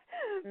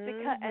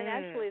 And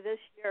actually, this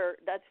year,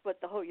 that's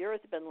what the whole year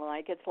has been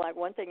like. It's like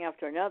one thing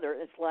after another.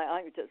 It's like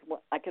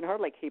I can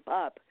hardly keep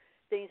up.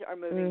 Things are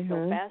moving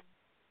so fast,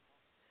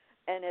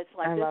 and it's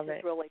like this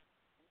is really.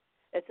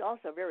 It's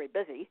also very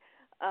busy,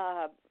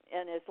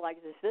 and it's like,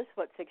 is this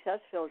what success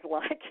feels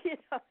like?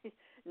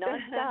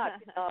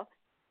 Nonstop.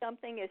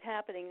 Something is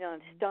happening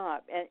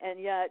nonstop, and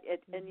yet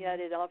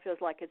it all feels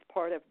like it's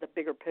part of the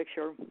bigger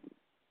picture.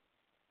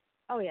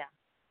 Oh yeah,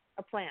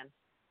 a plan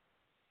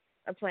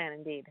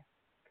indeed.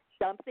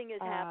 Something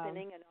is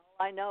happening, and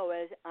all I know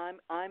is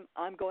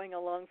I'm going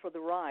along for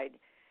the ride,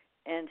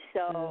 and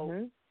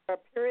so there are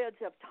periods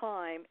of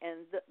time, and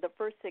the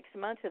first 6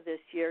 months of this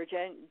year,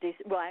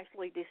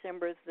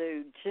 December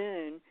through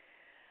June,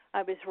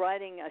 I was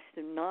riding a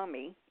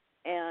tsunami,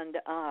 and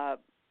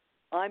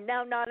I'm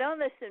now not on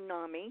the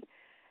tsunami.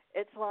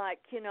 It's like,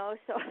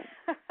 so,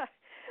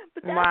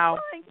 but that's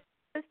fine.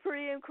 It's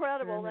pretty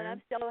incredible, and I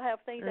still have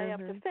things I have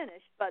to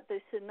finish. But the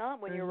tsunami,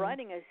 when you're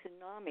riding a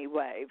tsunami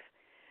wave,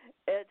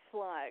 it's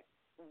like,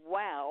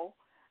 wow,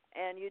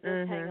 and you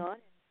just hang on,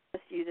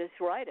 you just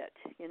ride it,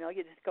 you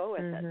just go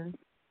with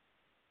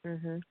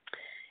it.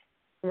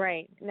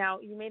 Right. Now,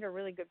 you made a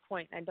really good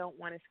point. I don't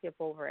want to skip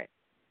over it.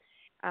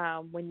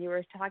 When you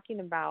were talking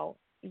about,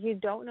 you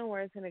don't know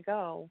where it's going to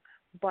go,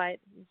 but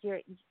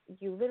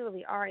you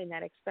literally are in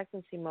that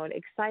expectancy mode,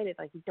 excited,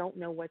 like you don't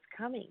know what's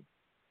coming,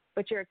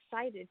 but you're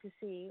excited to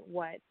see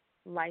what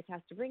life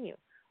has to bring you.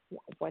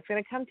 What's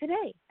going to come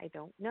today? I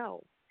don't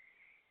know.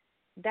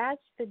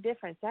 That's the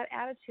difference. That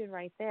attitude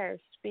right there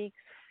speaks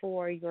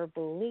for your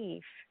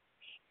belief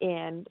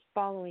in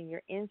following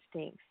your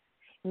instincts,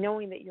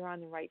 knowing that you're on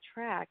the right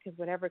track, because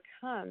whatever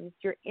comes,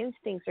 your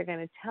instincts are going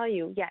to tell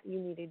you, you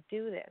need to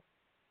do this.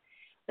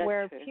 That's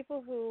Where true.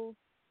 People who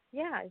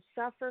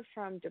suffer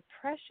from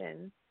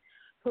depression,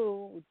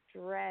 who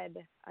dread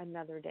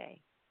another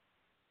day.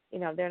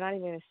 They're not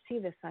even going to see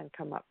the sun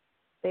come up.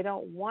 They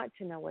don't want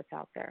to know what's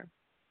out there.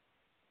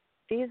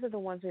 These are the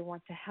ones we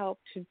want to help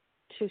to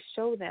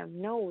show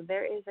them, no,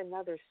 there is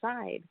another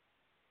side.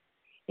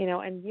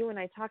 And you and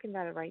I talking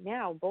about it right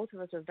now, both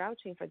of us are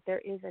vouching for there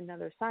is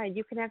another side.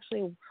 You can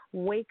actually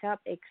wake up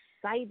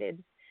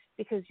excited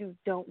because you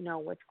don't know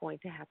what's going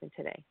to happen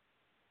today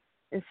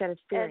instead of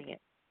fearing it.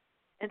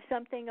 And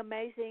something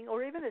amazing,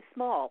 or even a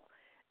small.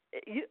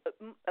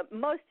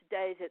 Most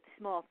days it's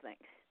small things.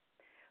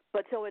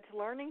 But so it's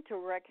learning to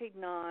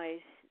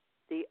recognize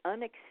the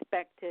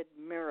unexpected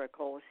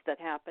miracles that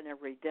happen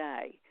every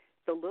day,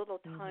 the little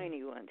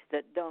tiny ones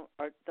that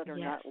are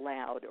not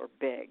loud or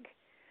big.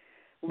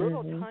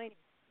 Little tiny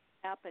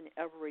happen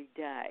every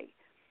day.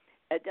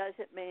 It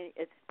doesn't mean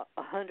it's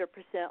 100%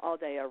 all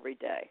day, every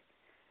day.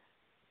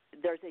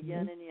 There's a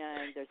yin and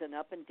yang. There's an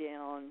up and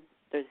down.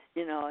 There's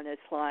and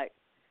it's like.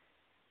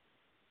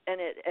 And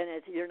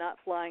it's you're not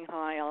flying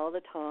high all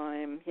the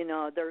time.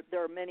 There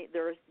are many.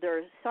 There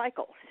are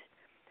cycles,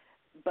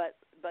 but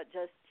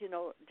just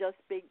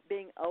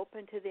being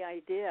open to the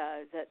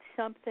idea that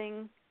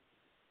something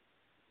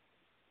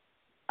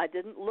I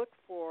didn't look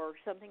for,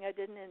 something I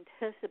didn't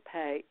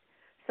anticipate,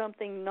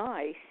 something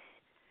nice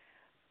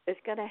is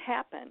going to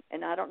happen,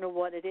 and I don't know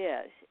what it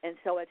is. And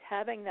so it's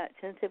having that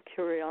sense of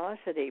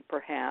curiosity,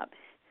 perhaps,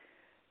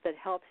 that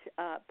helps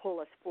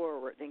pull us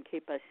forward and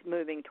keep us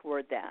moving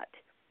toward that.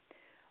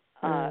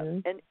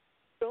 And it's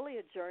really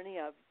a journey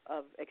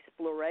of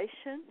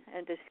exploration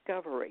and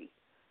discovery.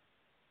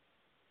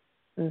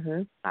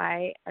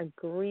 I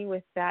agree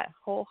with that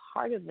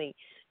wholeheartedly.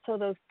 So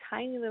those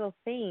tiny little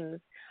things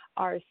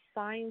are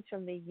signs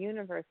from the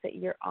universe that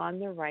you're on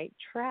the right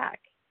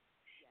track.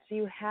 So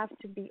you have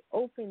to be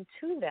open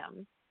to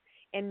them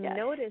and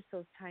notice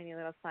those tiny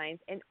little signs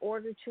in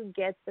order to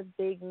get the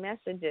big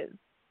messages.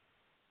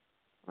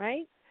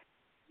 Right?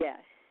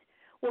 Yes.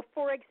 Well,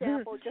 for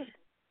example, just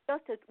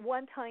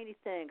one tiny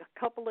thing. A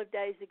couple of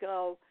days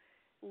ago,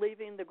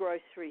 leaving the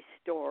grocery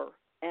store,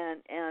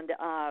 and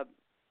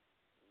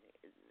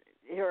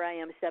here I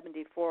am,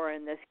 74,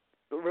 and this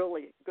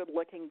really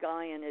good-looking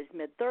guy in his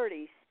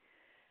mid-30s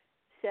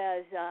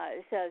says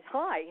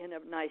hi in a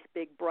nice,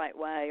 big, bright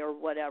way or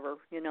whatever,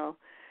 you know.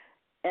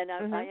 And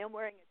I am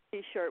wearing a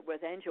T-shirt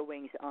with angel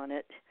wings on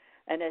it,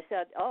 and I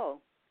said,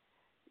 "Oh,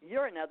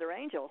 you're another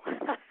angel."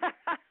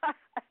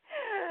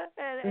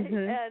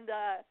 And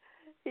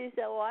he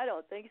said, "Well, I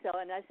don't think so."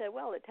 And I said,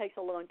 "Well, it takes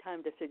a long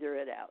time to figure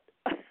it out."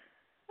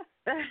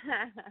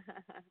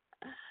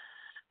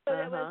 But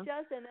it was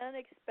just an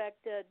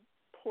unexpected,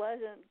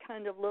 pleasant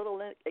kind of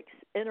little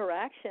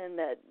interaction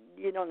that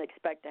you don't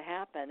expect to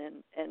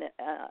happen. And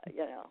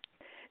you know,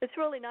 it's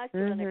really nice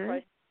to run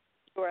across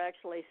who are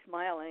actually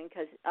smiling,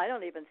 because I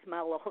don't even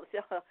smile all the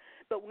time.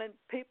 But when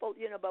people,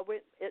 you know,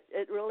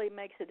 it really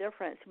makes a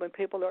difference when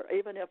people are,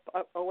 even if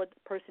all the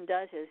person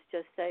does is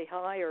just say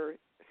hi or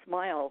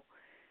smile,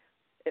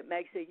 it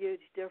makes a huge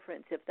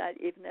difference. If that's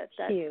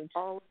huge.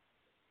 All.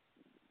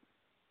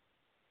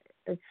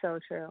 It's so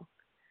true.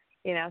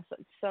 You know,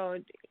 so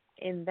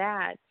in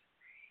that,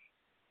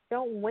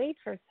 don't wait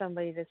for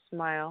somebody to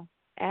smile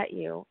at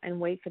you and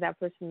wait for that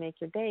person to make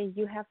your day.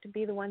 You have to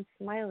be the one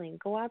smiling.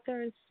 Go out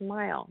there and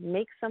smile.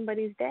 Make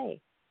somebody's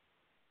day.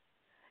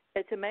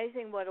 It's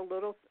amazing what a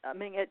little, I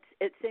mean,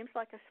 it seems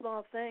like a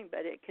small thing,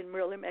 but it can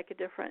really make a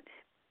difference.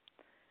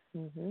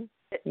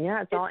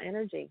 It's all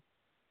energy.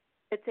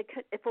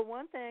 For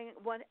one thing,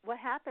 what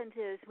happens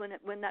is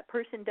when that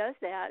person does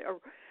that, or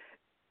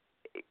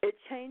it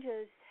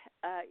changes,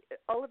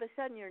 all of a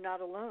sudden you're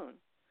not alone.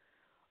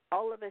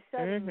 All of a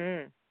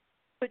sudden,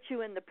 puts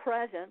you in the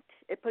present.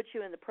 It puts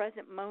you in the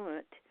present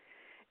moment,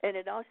 and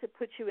it also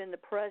puts you in the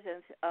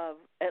presence of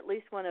at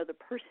least one other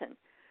person.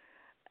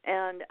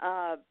 And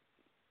I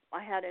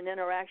had an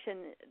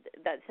interaction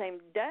that same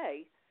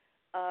day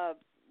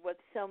with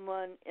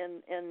someone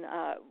in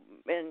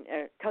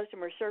a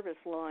customer service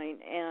line,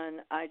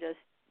 and I just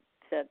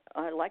said,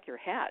 "I like your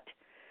hat."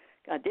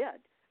 I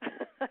did,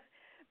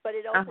 but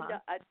it opened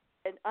up.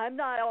 And I'm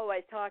not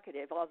always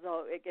talkative,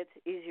 although it gets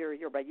easier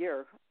year by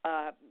year.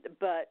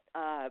 But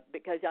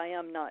because I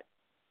am not,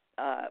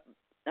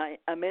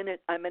 I'm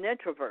an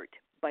introvert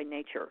by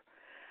nature.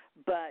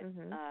 But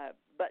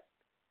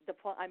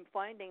I'm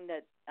finding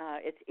that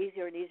it's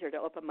easier and easier to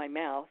open my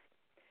mouth,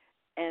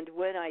 and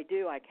when I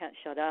do, I can't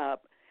shut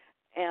up.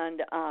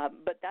 And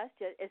but that's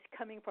just, it's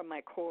coming from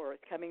my core.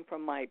 It's coming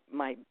from my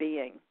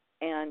being.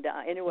 And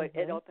anyway,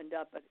 it opened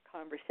up a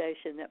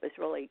conversation that was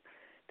really.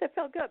 That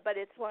felt good, but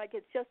it's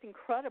just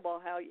incredible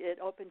how it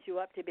opens you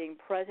up to being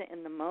present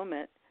in the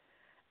moment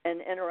and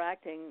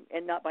interacting,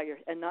 and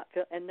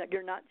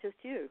you're not just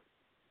you.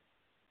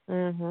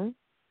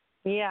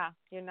 Yeah,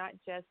 you're not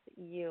just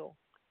you.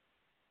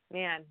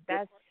 Man,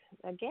 that's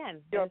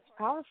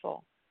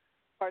powerful.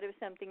 Part of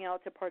something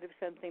else, a part of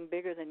something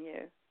bigger than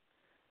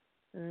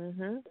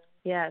you.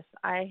 Yes,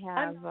 I have.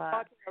 I'm not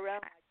walking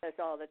around like this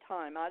all the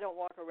time. I don't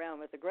walk around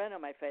with a grin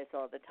on my face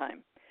all the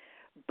time,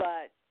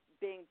 but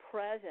being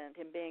present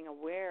and being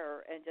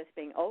aware and just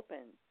being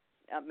open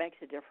makes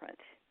a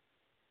difference.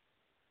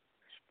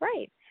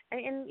 Right.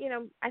 And, you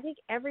know, I think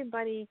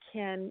everybody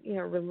can, you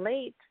know,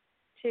 relate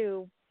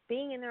to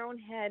being in their own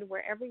head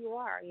wherever you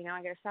are. You know,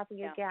 I got to stop and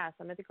get gas.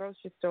 I'm at the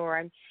grocery store.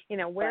 I'm, you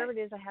know, wherever it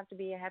is I have to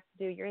be, I have to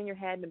do. You're in your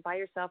head and by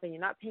yourself, and you're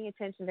not paying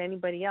attention to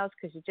anybody else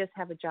because you just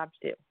have a job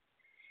to do.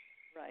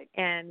 Right.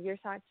 And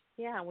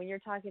when you're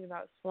talking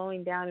about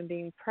slowing down and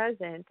being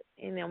present,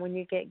 you know, when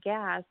you get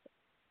gas,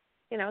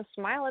 you know,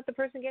 smile at the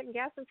person getting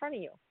gas in front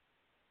of you.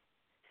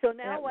 So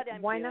now what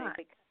I'm why doing, not?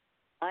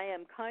 I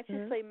am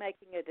consciously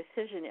making a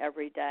decision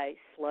every day,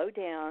 slow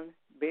down,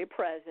 be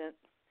present.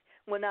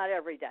 Well, not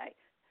every day,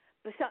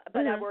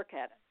 but I work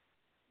at it.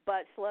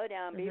 But slow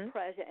down, be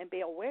present, and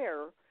be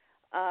aware,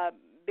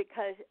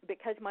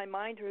 because my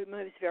mind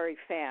moves very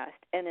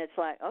fast. And it's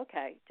like,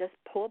 okay, just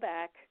pull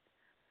back.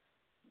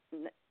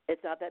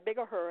 It's not that big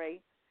a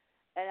hurry.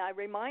 And I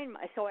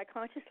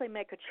consciously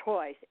make a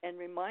choice and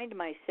remind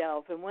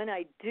myself. And when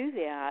I do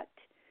that,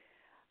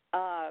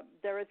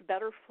 there is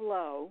better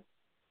flow.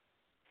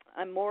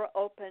 I'm more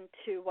open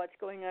to what's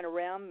going on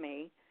around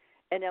me,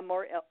 and I'm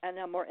more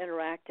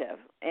interactive.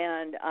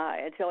 And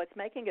so it's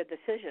making a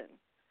decision,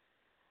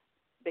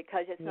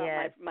 because it's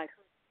not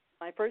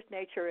my first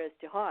nature is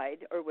to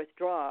hide or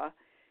withdraw,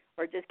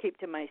 or just keep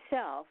to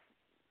myself.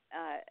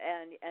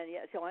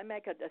 So I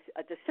make a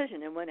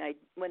decision, and when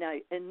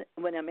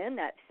I'm in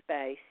that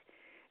space,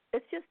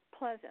 it's just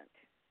pleasant.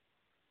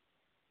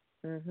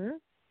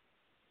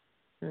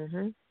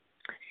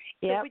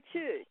 Yeah. So we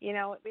choose. You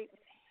know, we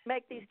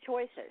make these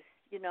choices.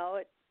 You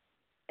know,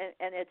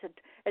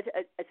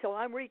 so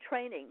I'm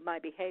retraining my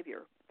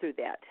behavior through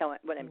that. So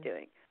what I'm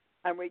doing,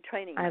 I'm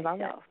retraining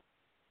myself.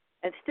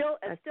 and still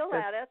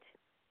at it,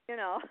 you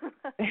know.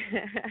 But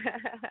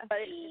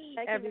it's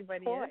making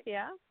everybody a point is,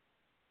 yeah,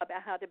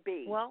 about how to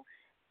be. Well,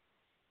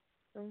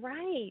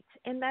 right,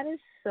 and that is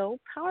so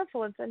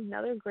powerful. It's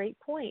another great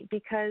point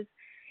because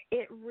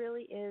it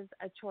really is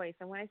a choice.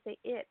 And when I say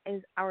it,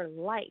 is our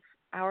life,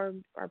 our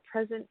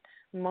present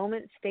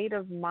moment state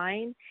of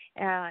mind.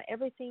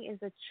 Everything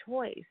is a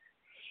choice.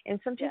 And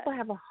some people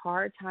have a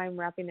hard time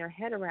wrapping their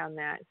head around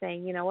that,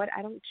 saying, you know what,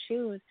 I don't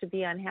choose to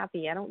be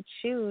unhappy. I don't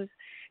choose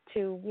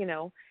to,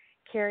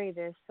 carry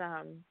this,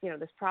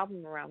 this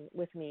problem around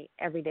with me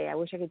every day. I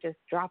wish I could just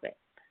drop it.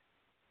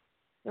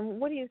 And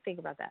what do you think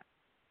about that?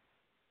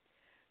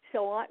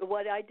 So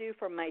what I do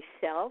for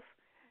myself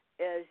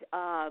is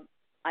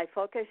I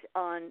focus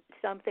on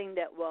something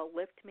that will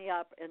lift me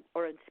up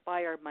or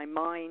inspire my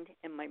mind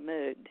and my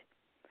mood.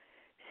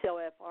 So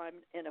if I'm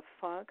in a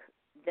funk,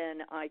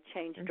 then I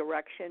change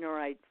direction or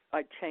I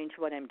change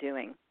what I'm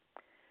doing.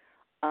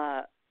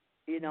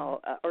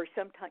 Or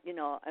sometimes,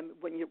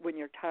 when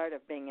you're tired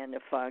of being in the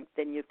funk,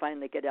 then you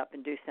finally get up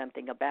and do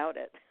something about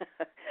it.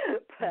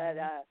 But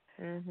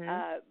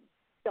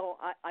so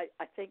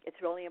I think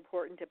it's really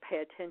important to pay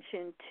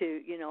attention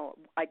to,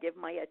 I give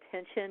my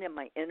attention and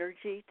my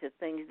energy to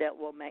things that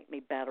will make me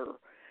better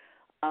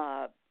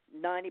 90%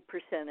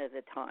 of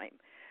the time.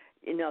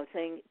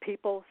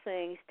 People,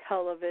 things,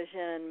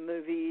 television,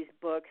 movies,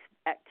 books,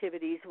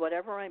 activities,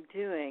 whatever I'm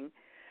doing,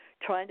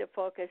 trying to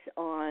focus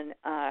on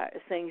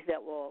things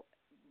that will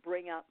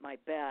bring out my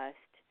best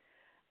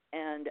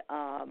and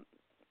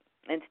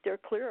steer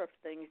clear of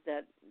things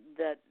that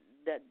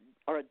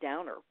are a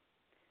downer.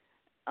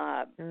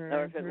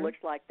 Or if it looks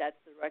like that's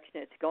the direction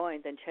it's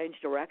going, then change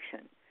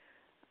direction.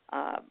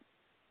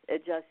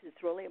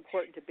 It's really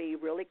important to be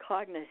really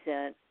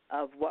cognizant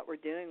of what we're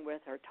doing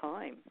with our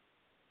time.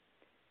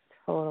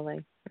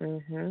 Totally.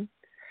 And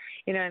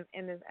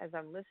as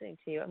I'm listening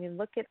to you, I mean,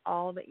 look at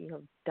all that you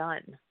have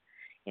done,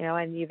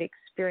 and you've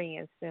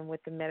experienced, and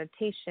with the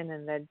meditation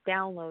and the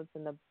downloads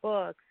and the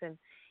books, and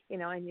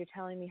you're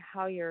telling me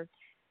how you're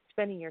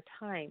spending your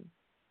time,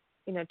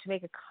 to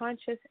make a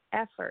conscious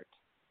effort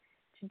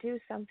to do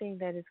something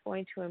that is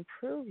going to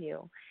improve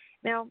you.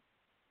 Now,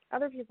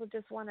 other people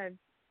just want to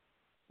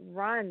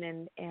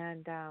run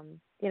and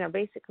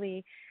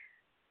basically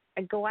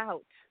go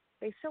out.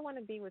 They still want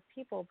to be with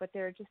people, but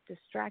they're just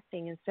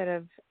distracting instead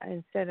of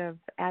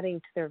adding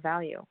to their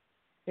value.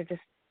 They're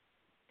just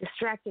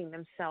distracting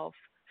themselves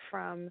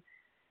from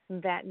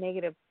that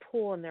negative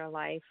pull in their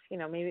life.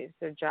 Maybe it's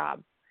their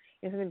job,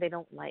 something they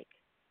don't like,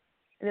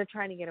 and they're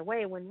trying to get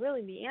away. When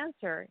really the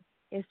answer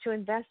is to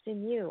invest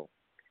in you.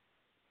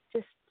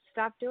 Just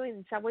stop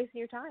wasting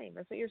your time.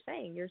 That's what you're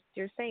saying.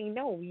 You're saying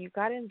no. You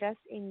got to invest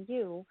in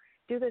you.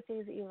 Do the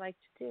things that you like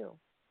to do.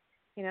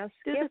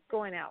 Skip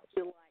going out.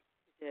 You like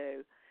to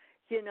do.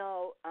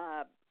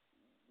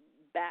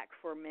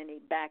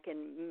 Back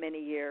in many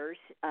years,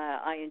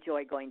 I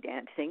enjoy going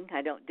dancing.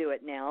 I don't do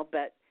it now,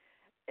 but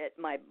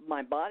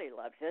my body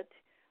loves it.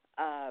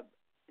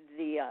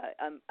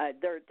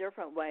 There are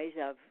different ways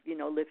of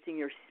lifting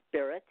your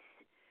spirits,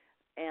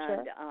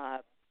 and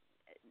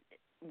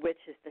which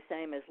is the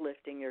same as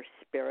lifting your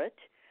spirit.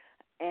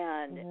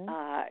 And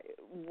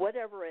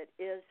whatever it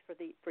is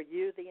for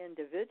you, the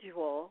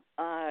individual,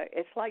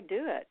 it's like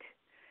do it.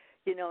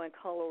 In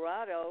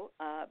Colorado,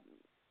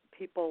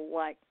 people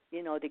like,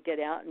 to get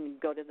out and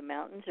go to the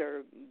mountains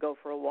or go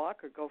for a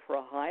walk or go for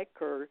a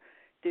hike or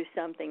do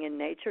something in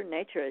nature.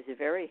 Nature is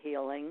very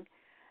healing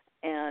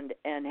and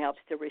helps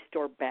to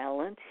restore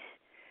balance.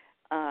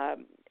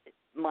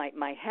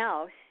 My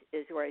house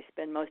is where I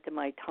spend most of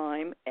my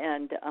time,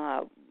 and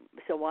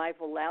so I've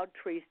allowed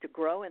trees to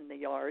grow in the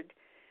yard,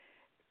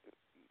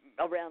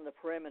 around the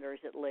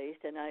perimeters at least,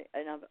 and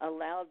I've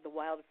allowed the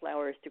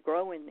wildflowers to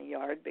grow in the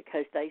yard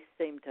because they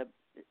seem to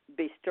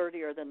be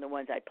sturdier than the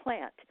ones I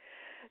plant.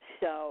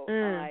 So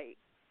I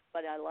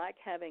like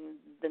having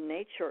the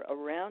nature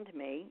around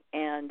me,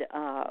 and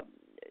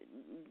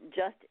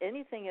just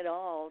anything at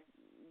all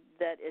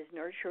that is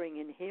nurturing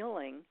and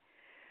healing,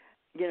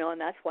 and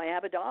that's why I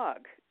have a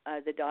dog.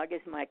 The dog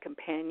is my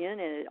companion,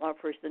 and it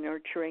offers the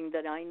nurturing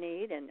that I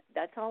need, and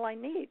that's all I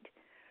need.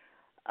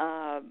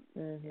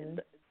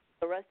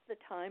 The rest of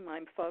the time,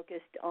 I'm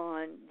focused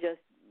on just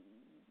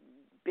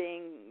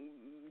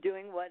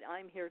doing what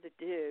I'm here to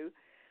do,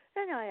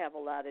 and I have a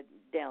lot of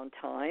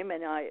downtime,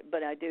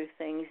 but I do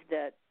things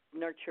that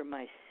nurture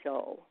my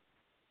soul,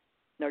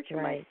 nurture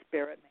my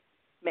spirit,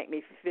 make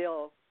me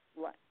feel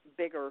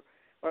bigger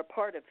or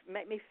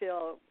make me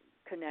feel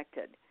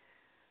connected.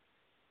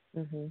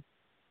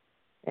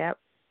 Yep,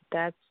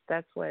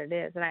 that's what it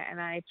is,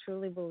 and I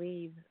truly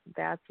believe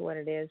that's what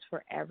it is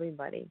for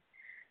everybody,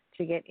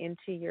 to get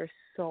into your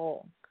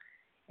soul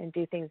and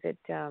do things that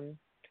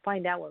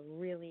find out what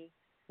really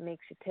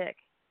makes you tick.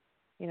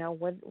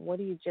 What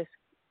do you just,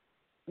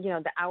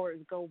 the hours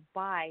go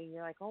by and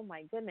you're like, oh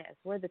my goodness,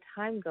 where'd the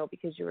time go?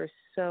 Because you were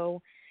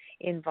so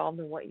involved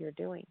in what you're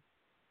doing.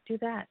 Do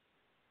that.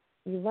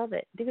 You love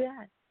it. Do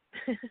that.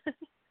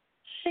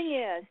 Thing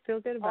is, feel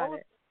good about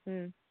it.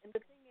 And the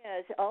thing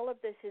is, all of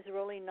this is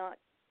really not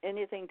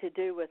anything to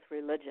do with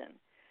religion.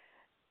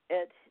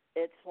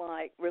 It's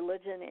like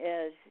religion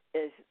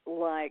is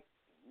like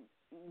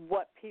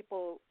what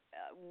people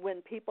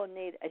when people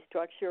need a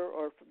structure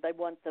or they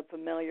want the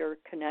familiar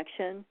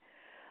connection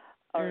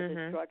or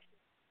the structure.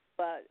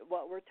 But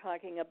what we're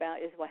talking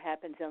about is what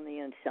happens on the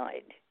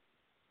inside.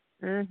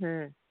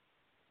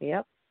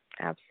 Yep,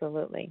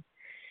 absolutely.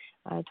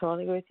 I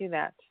totally agree with you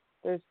that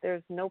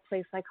there's no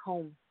place like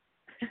home,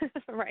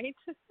 right?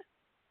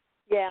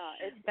 Yeah,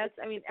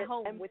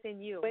 home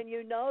within you. When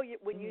you know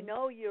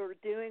you're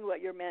doing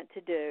what you're meant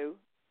to do,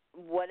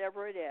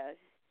 whatever it is,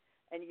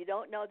 and you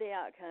don't know the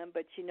outcome,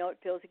 but you know it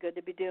feels good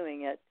to be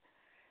doing it.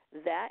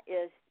 That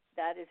is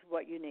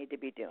what you need to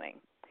be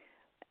doing.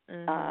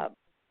 And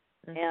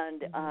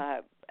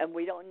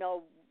we don't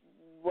know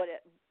what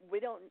it. We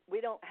don't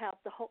have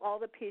all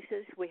the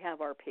pieces. We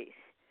have our piece.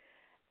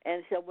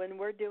 And so when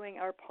we're doing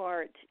our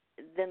part,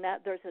 then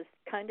there's a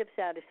kind of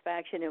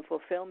satisfaction and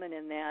fulfillment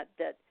in that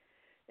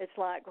it's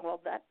like, well,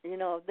 that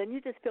then you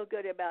just feel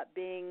good about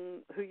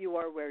being who you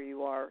are, where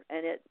you are,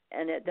 and it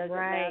doesn't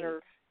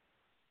matter.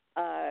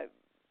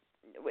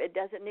 It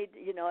doesn't need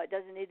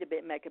to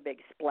make a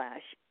big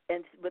splash.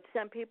 And with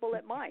some people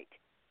it might,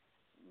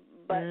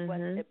 but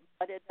it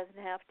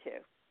doesn't have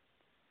to.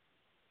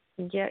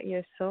 Yeah,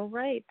 you're so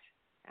right.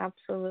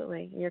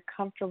 Absolutely. You're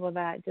comfortable with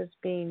that, just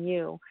being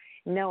you,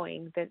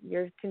 knowing that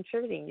you're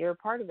contributing, you're a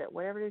part of it,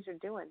 whatever it is you're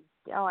doing.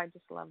 Oh, I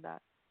just love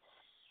that.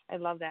 I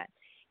love that.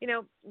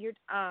 You're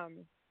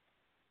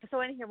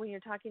so in here when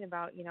you're talking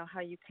about, how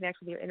you connect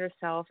with your inner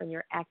self and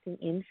you're acting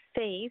in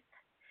faith,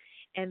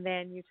 and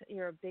then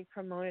you're a big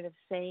proponent of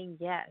saying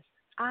yes.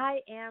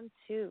 I am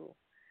too.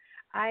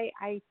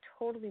 I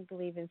totally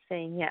believe in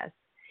saying yes.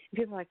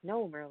 People are like,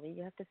 no, Merle,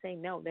 you have to say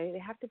no. They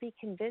have to be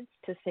convinced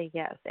to say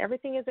yes.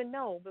 Everything is a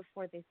no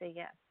before they say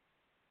yes.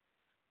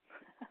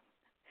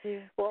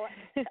 Well,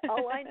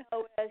 all I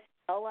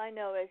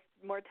know is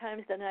more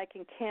times than I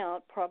can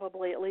count,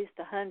 probably at least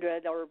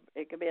 100, or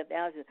it could be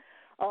 1,000.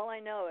 All I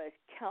know is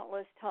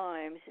countless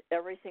times,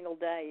 every single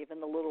day,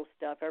 even the little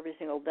stuff, every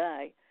single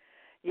day.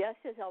 Yes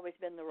has always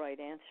been the right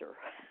answer.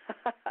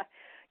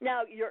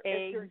 Now,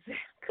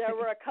 there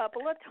were a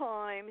couple of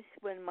times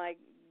when my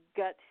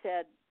gut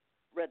said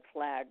red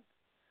flag,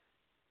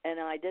 and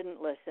I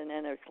didn't listen,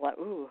 and it's like,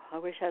 ooh, I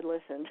wish I'd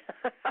listened.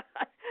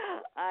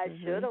 I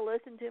should have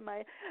listened to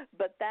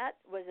but that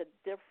was a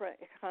different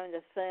kind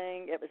of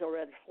thing. It was a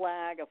red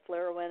flag, a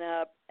flare went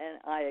up, and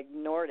I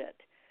ignored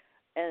it.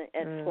 And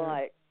it's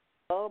like,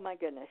 oh my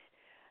goodness.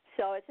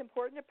 So it's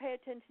important to pay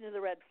attention to the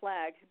red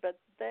flags, but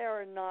they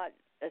are not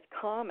as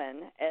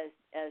common as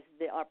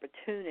the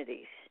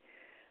opportunities.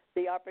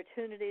 The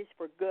opportunities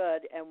for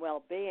good and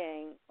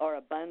well-being are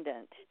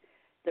abundant.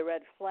 The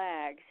red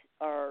flags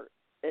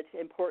it's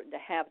important to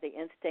have the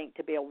instinct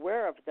to be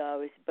aware of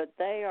those, but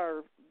they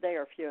are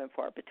few and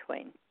far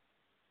between.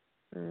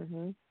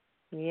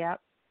 Yep.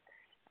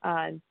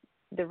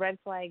 The red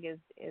flag is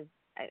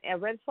a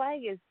red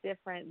flag is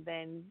different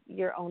than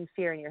your own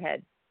fear in your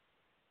head.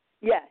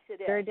 Yes, it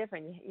is. Very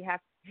different. You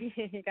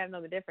got to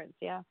know the difference.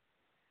 Yeah.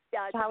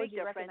 Yeah, it's so how a big would you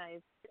difference.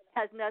 recognize? It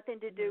has nothing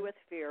to do with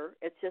fear.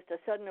 It's just a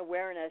sudden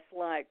awareness,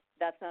 like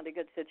that's not a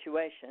good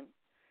situation.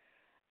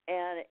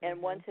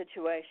 And one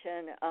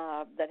situation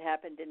that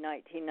happened in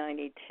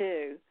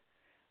 1992,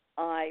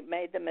 I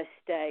made the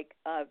mistake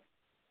of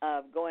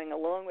going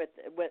along with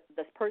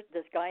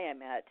this guy I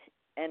met,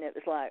 and it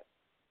was like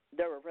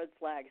there were red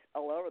flags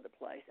all over the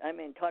place. I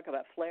mean, talk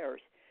about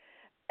flares.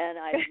 And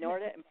I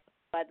ignored it, and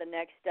by the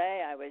next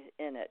day I was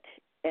in it,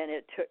 and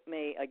it took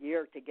me a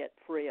year to get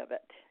free of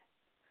it.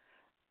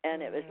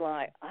 And it was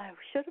like, I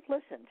should have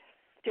listened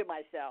to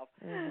myself,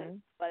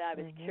 but I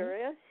was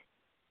curious.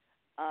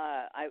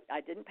 I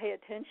didn't pay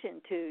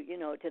attention to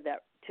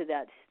that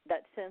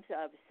sense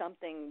of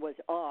something was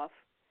off,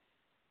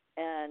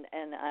 and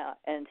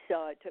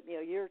so it took me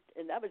a year,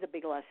 and that was a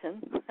big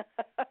lesson.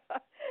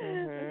 It was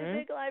a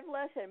big life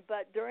lesson.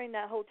 But during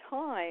that whole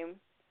time,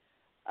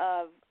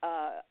 I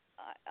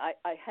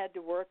had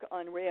to work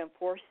on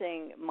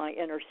reinforcing my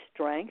inner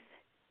strength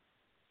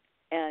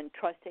and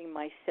trusting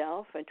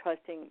myself and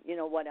trusting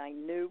what I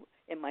knew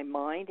in my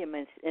mind,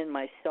 in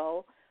my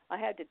soul. I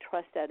had to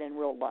trust that in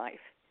real life.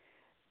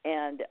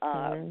 And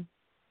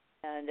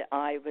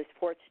I was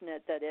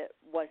fortunate that it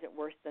wasn't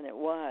worse than it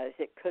was.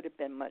 It could have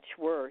been much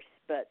worse,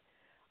 but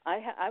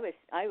I was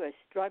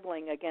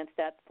struggling against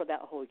that for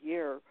that whole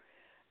year,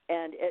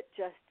 and it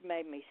just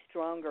made me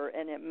stronger,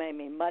 and it made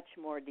me much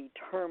more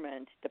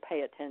determined to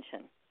pay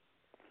attention.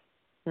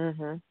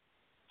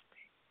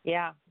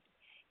 Yeah,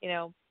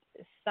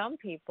 some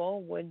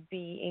people would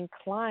be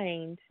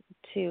inclined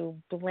to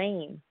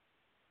blame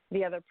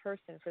the other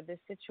person for this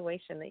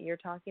situation that you're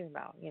talking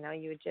about.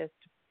 You would just,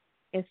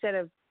 instead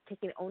of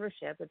taking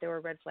ownership that there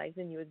were red flags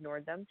and you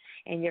ignored them,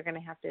 and you're going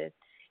to have to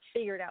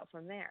figure it out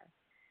from there.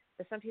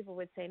 But some people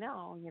would say,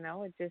 no,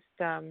 it just,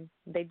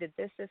 they did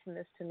this, and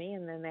this to me,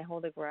 and then they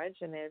hold a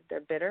grudge, and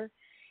they're bitter,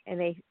 and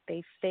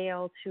they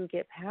fail to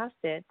get past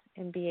it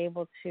and be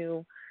able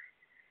to,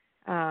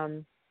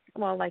 learn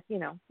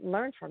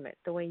from it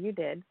the way you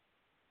did.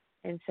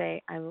 and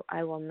say,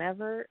 I will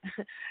never,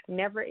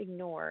 never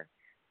ignore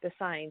the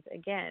signs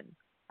again.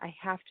 I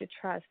have to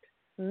trust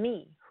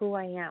me, who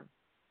I am.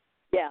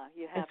 Yeah,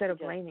 you have instead to of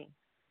blaming.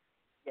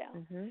 Yeah.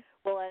 Mm-hmm.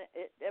 Well, and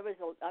it was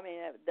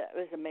that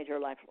was a major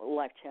life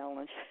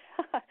challenge.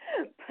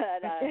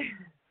 But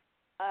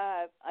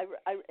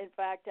in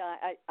fact,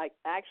 I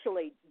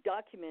actually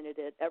documented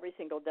it every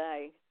single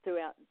day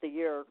throughout the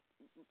year,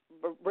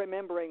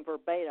 remembering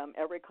verbatim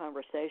every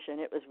conversation.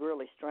 It was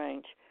really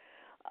strange.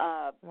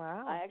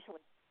 Wow.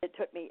 It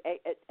took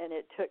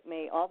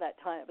me all that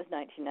time. It was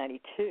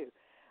 1992,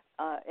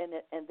 and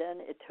then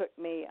it took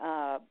me.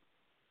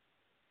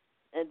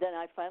 And then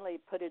I finally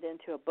put it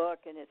into a book,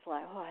 and it's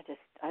like,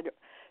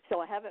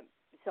 so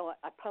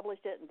I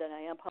published it, and then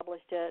I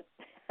unpublished it.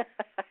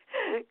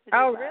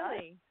 Oh,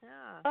 really?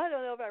 Yeah. I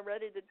don't know if I'm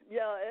ready to.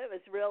 Yeah, it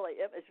was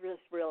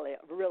just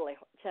really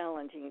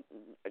challenging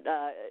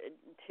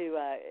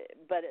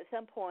but at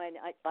some point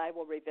I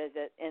will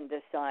revisit and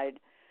decide.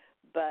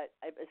 But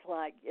it was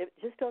like it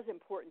just feels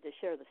important to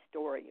share the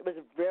story. It was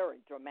very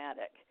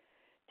dramatic.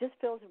 Just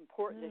feels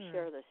important to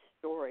share the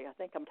story. I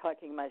think I'm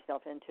talking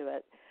myself into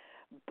it.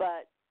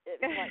 But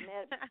it's like,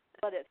 man,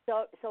 but it's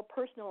so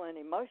personal and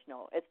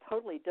emotional. It's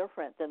totally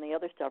different than the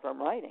other stuff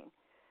I'm writing,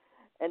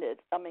 and it's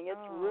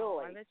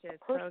really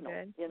personal,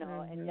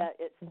 so and yet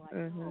it's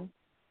like,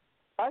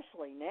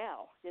 especially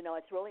now,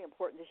 it's really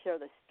important to share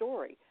the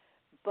story.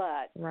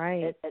 But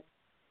right. At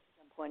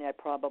some point, I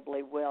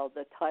probably will.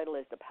 The title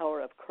is "The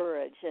Power of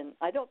Courage," and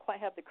I don't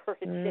quite have the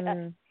courage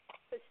yet.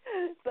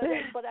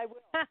 But I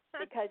will,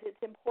 because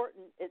it's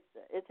important.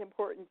 It's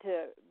important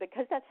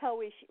because that's how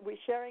we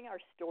sharing our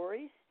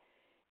stories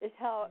is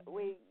how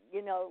we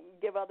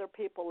give other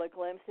people a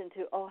glimpse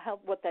into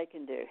what they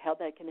can do, how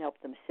they can help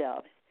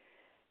themselves,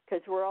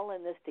 because we're all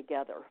in this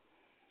together.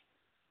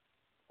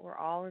 We're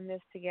all in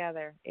this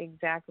together,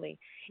 exactly.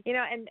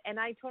 And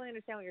I totally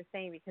understand what you're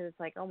saying, because it's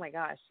like, oh my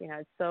gosh,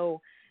 it's so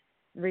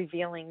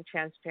revealing,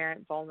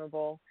 transparent,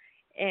 vulnerable,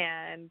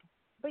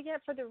 but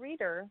yet for the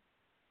reader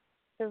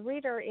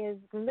is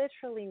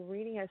literally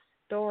reading a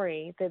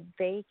story that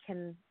they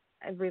can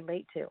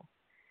relate to.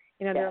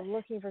 They're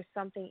looking for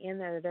something in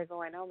there that they're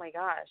going, oh my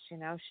gosh,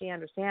 she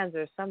understands.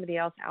 There's somebody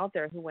else out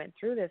there who went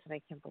through this, and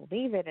I can't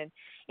believe it. And,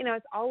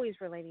 it's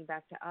always relating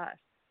back to us.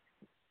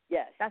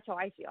 Yes. That's how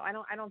I feel. I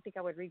don't think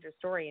I would read your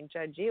story and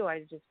judge you.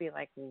 I'd just be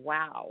like,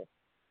 wow.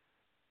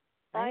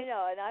 Right? I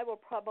know, and I will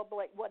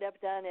probably, what I've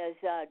done is,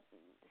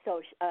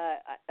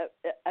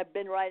 I've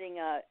been writing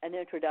an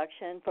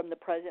introduction from the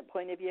present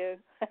point of view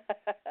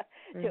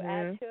to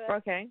add to it.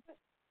 Okay.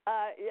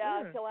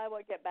 So I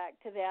will get back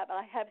to that.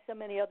 I have so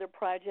many other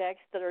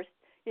projects that are,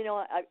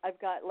 I've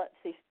got,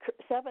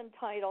 7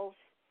 titles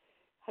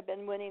have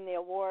been winning the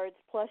awards,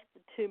 plus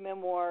the 2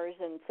 memoirs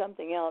and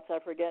something else I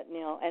forget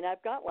now. And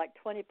I've got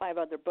 25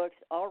 other books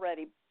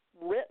already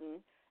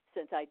written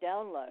since I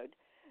download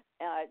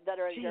that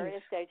are in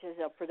various stages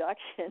of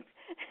production.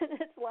 And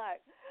it's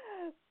like,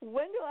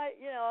 when do I,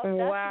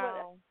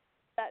 wow.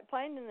 That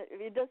finding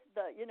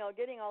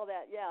getting all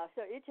that,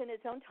 so each in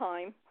its own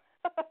time.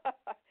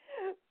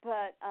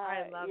 But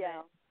I love it.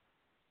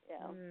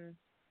 Yeah.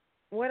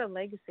 What a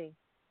legacy.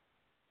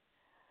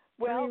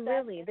 Well,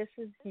 really, this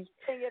is. It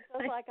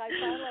feels like I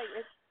finally.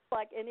 It's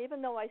like, and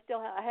even though I still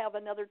have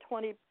another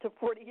 20 to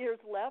 40 years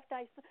left,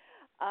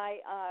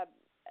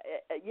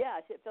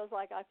 yes, it feels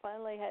like I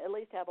finally at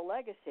least have a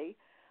legacy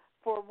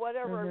for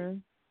whatever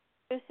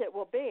use it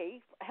will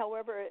be,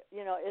 however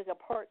is a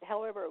part,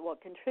 however it will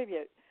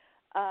contribute.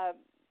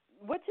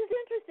 Which is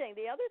interesting.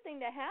 The other thing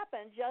that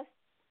happened just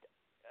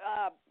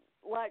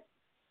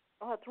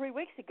 3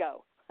 weeks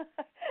ago.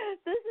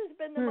 This has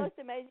been the most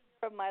amazing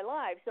year of my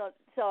life. So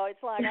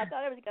it's like I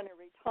thought I was going to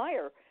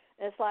retire.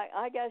 And it's like,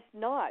 I guess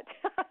not.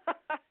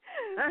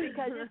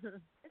 Because it's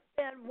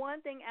been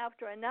one thing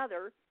after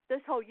another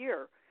this whole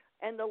year.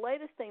 And the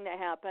latest thing that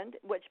happened,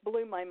 which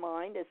blew my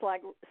mind, is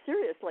like,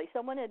 seriously,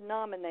 someone had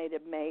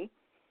nominated me.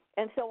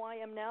 And so I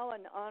am now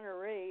an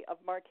honoree of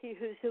Marquis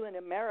Who's Who in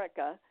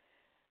America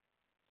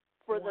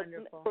for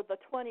the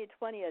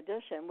 2020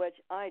 edition, which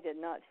I did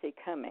not see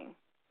coming.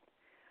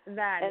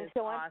 That is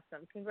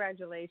awesome.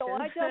 Congratulations. So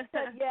I just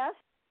said yes.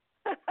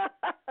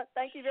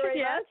 Thank you very much.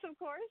 Yes, of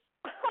course.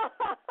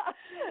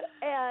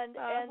 and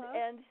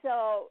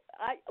so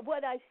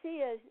what I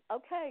see is,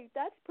 okay,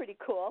 that's pretty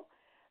cool.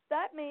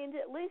 That means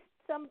at least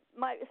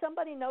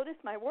somebody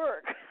noticed my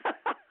work.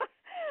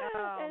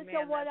 And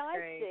so what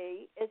I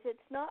see is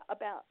it's not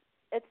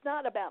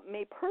about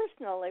me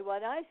personally.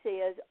 What I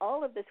see is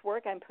all of this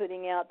work I'm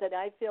putting out that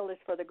I feel is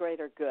for the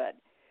greater good.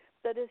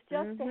 That is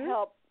just to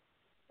help.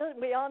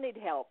 We all need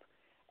help.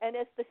 And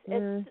it's the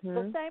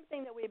same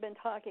thing that we've been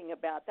talking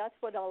about. That's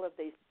what all of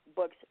these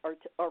books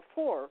are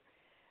for.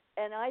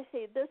 And I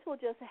see this will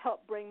just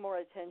help bring more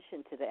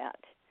attention to that.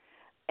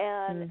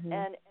 And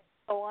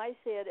so I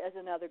see it as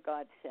another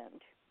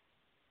godsend.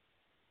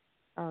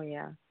 Oh,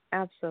 yeah,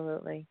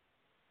 absolutely.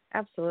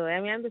 Absolutely.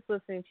 I mean, I'm just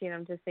listening to you, and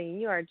I'm just thinking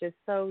you are just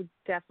so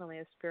definitely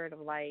a spirit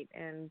of light,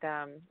 and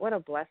what a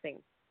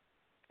blessing.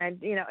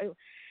 And,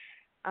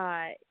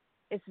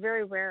 it's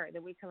very rare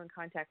that we come in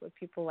contact with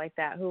people like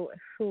that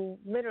who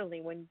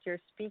literally, when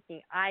you're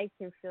speaking, I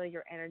can feel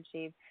your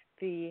energy,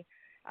 the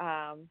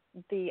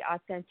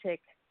authentic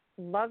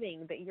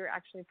loving that you're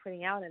actually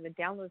putting out and the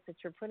downloads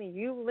that you're putting.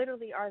 You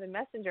literally are the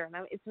messenger, and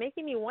it's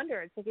making me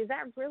wonder. It's like, is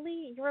that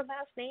really your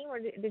last name, or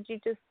did you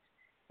just?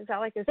 Is that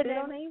like a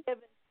pseudonym?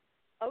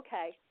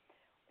 Okay.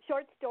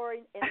 Short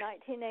story. In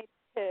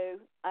 1982,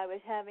 I was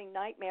having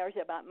nightmares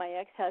about my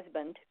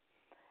ex-husband,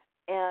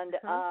 and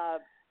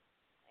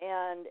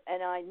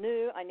and I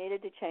knew I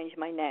needed to change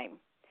my name.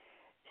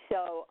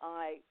 So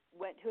I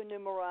went to a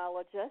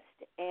numerologist,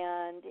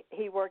 and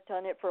he worked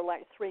on it for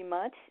like 3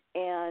 months.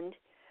 And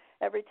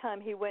every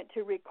time he went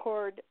to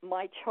record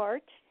my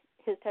chart,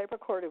 his tape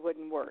recorder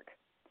wouldn't work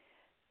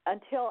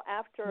until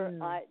after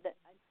I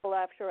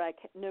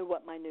knew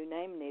what my new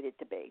name needed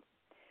to be.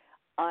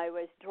 I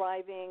was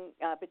driving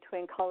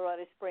between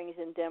Colorado Springs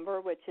and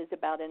Denver, which is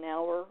about an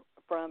hour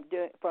from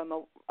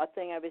a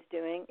thing I was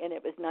doing, and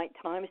it was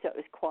nighttime, so it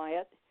was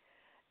quiet.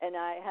 And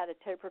I had a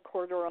tape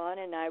recorder on,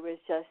 and I was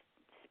just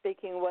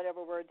speaking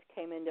whatever words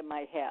came into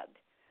my head,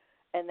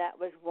 and that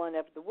was one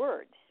of the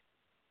words.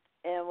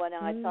 And when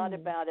I thought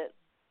about it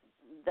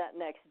that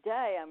next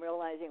day, I'm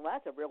realizing, well,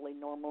 that's a really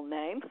normal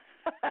name.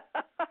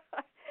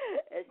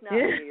 It's not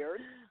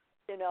weird,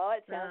 it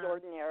sounds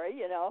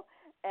ordinary,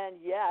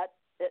 and yet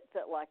it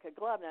fit like a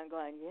glove, and I'm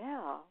going,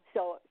 yeah.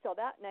 So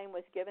that name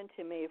was given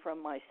to me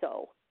from my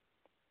soul.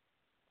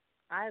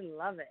 I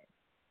love it.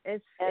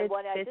 It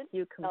fits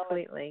you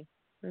completely.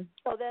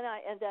 So then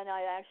I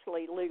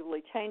actually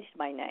legally changed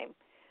my name,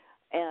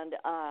 and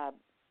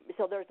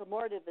so there's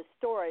more to the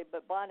story.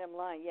 But bottom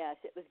line, yes,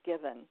 it was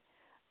given,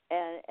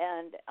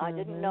 and I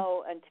didn't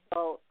know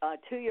until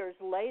 2 years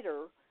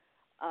later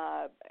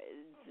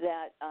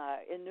that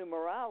in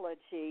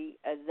numerology,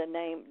 the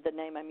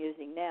name I'm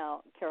using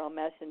now, Charol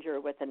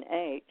Messenger with an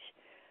H,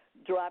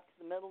 dropped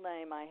the middle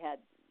name I had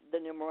the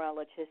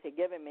numerologist had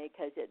given me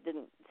because it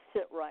didn't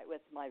sit right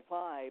with my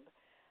vibe.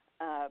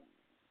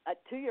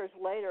 2 years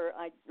later,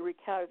 I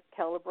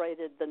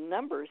recalibrated the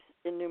numbers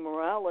in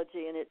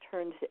numerology, and it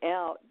turns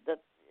out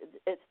that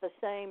it's the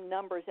same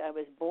numbers I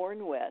was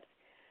born with,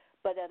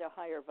 but at a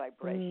higher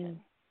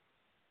vibration.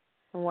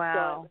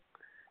 Wow.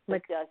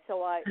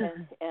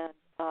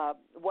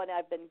 What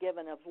I've been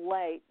given of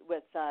late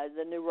with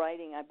the new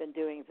writing I've been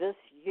doing this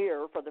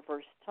year for the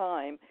first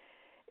time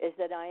is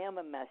that I am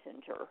a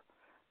messenger,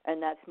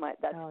 and that's my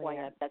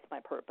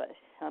purpose.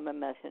 I'm a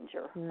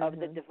messenger of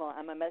the divine.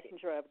 I'm a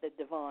messenger of the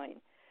divine.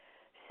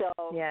 So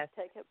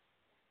take it.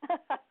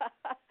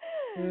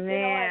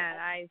 Man,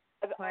 I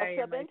swear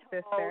you're my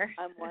sister.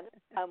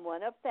 I'm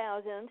one of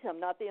thousands. I'm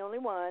not the only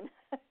one,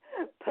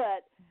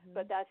 but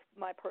that's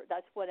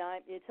what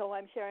I'm. So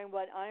I'm sharing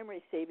what I'm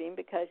receiving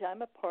because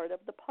I'm a part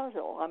of the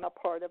puzzle. I'm a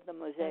part of the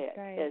mosaic,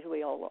 as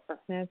we all are.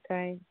 That's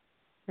right.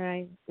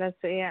 Right. That's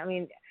I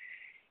mean,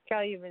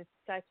 Carol, you've been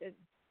such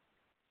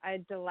a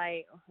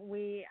delight.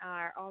 We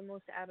are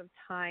almost out of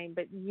time,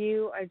 but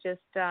you are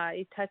just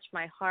you touch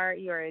my heart.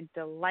 You're a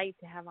delight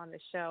to have on the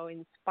show.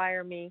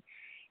 Inspire me.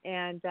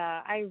 And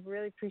I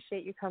really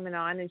appreciate you coming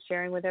on and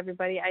sharing with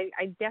everybody.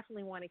 I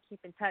definitely want to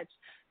keep in touch.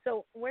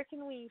 So where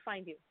can we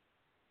find you?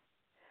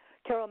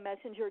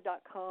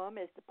 CharolMessenger.com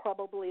is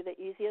probably the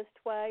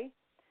easiest way.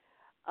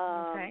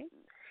 Okay.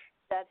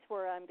 That's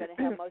where I'm going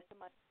to have most of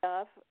my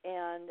stuff.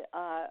 And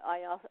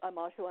I'm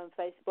also on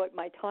Facebook.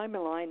 My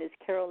timeline is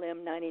Carol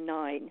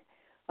M99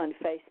 on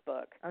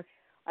Facebook. Okay.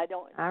 I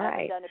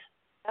haven't done it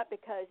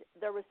because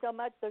there was so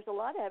much. There's a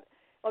lot of.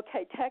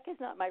 Okay, tech is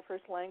not my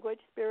first language.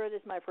 Spirit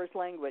is my first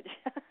language.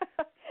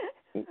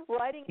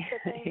 Writing is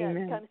the thing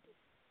that comes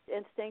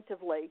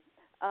instinctively.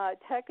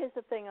 Tech is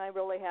the thing I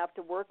really have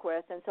to work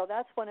with, and so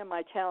that's one of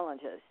my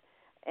challenges.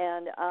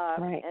 And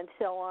and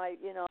so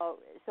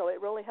so it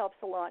really helps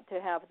a lot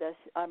to have this,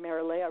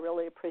 Marilee. I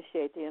really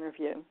appreciate the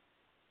interview.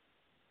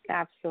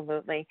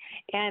 Absolutely.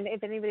 And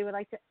if anybody would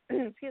like to,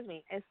 a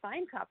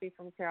signed copy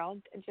from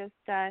Carol, just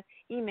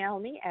email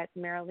me at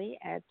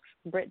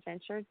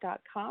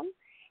marilee@britventure.com.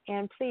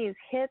 And please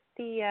hit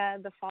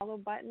the follow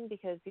button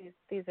because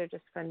these are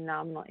just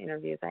phenomenal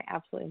interviews. I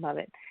absolutely love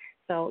it.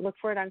 So look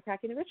for it on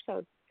Cracking the Rich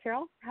Code.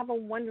 Carol, have a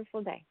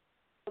wonderful day.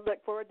 I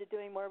look forward to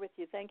doing more with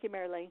you. Thank you,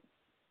 Marilee.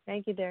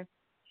 Thank you, dear.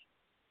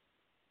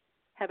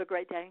 Have a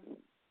great day.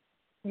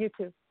 You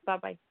too.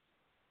 Bye-bye.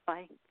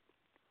 Bye.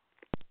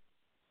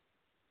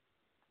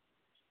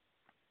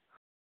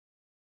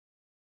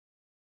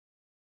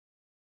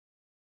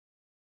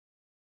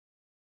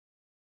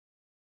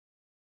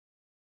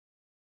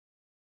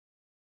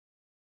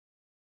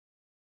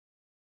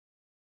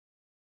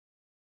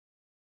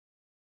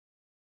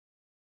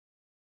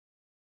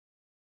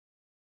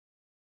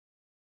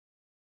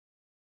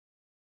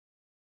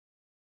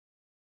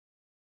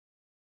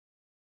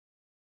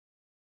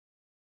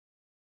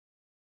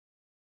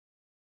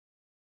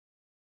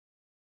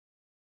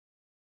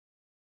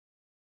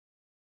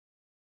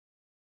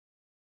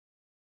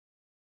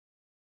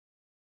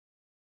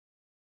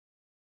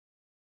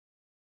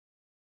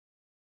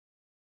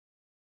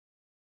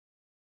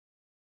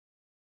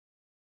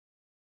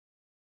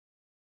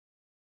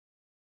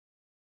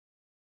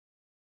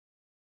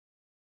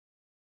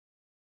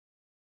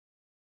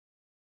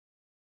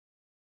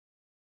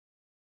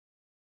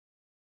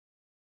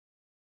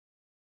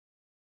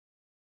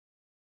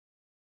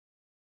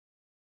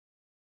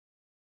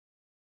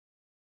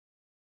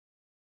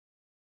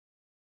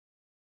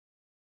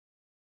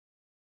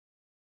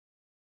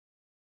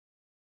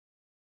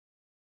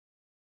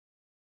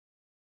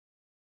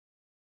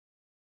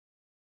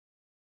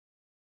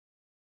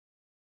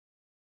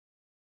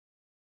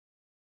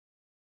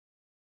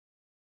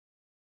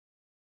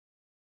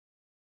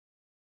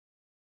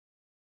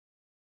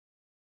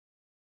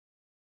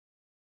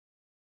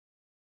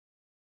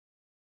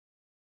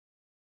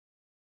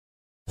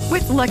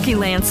 With Lucky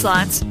Land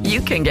Slots,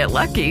 you can get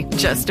lucky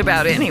just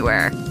about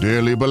anywhere.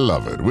 Dearly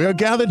beloved, we are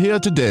gathered here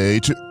today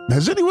to...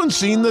 Has anyone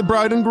seen the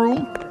bride and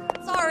groom?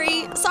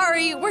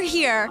 Sorry, we're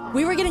here.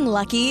 We were getting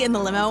lucky in the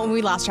limo and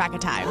we lost track of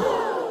time.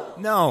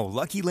 No,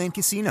 Lucky Land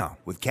Casino,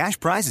 with cash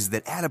prizes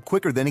that add up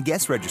quicker than a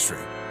guest registry.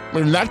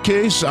 In that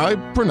case, I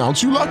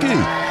pronounce you lucky.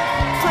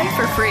 Play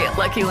for free at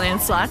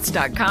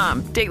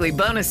LuckyLandSlots.com. Daily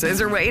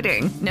bonuses are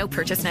waiting. No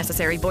purchase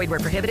necessary. Void where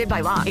prohibited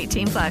by law.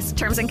 18+.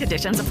 Terms and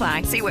conditions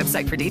apply. See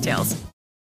website for details.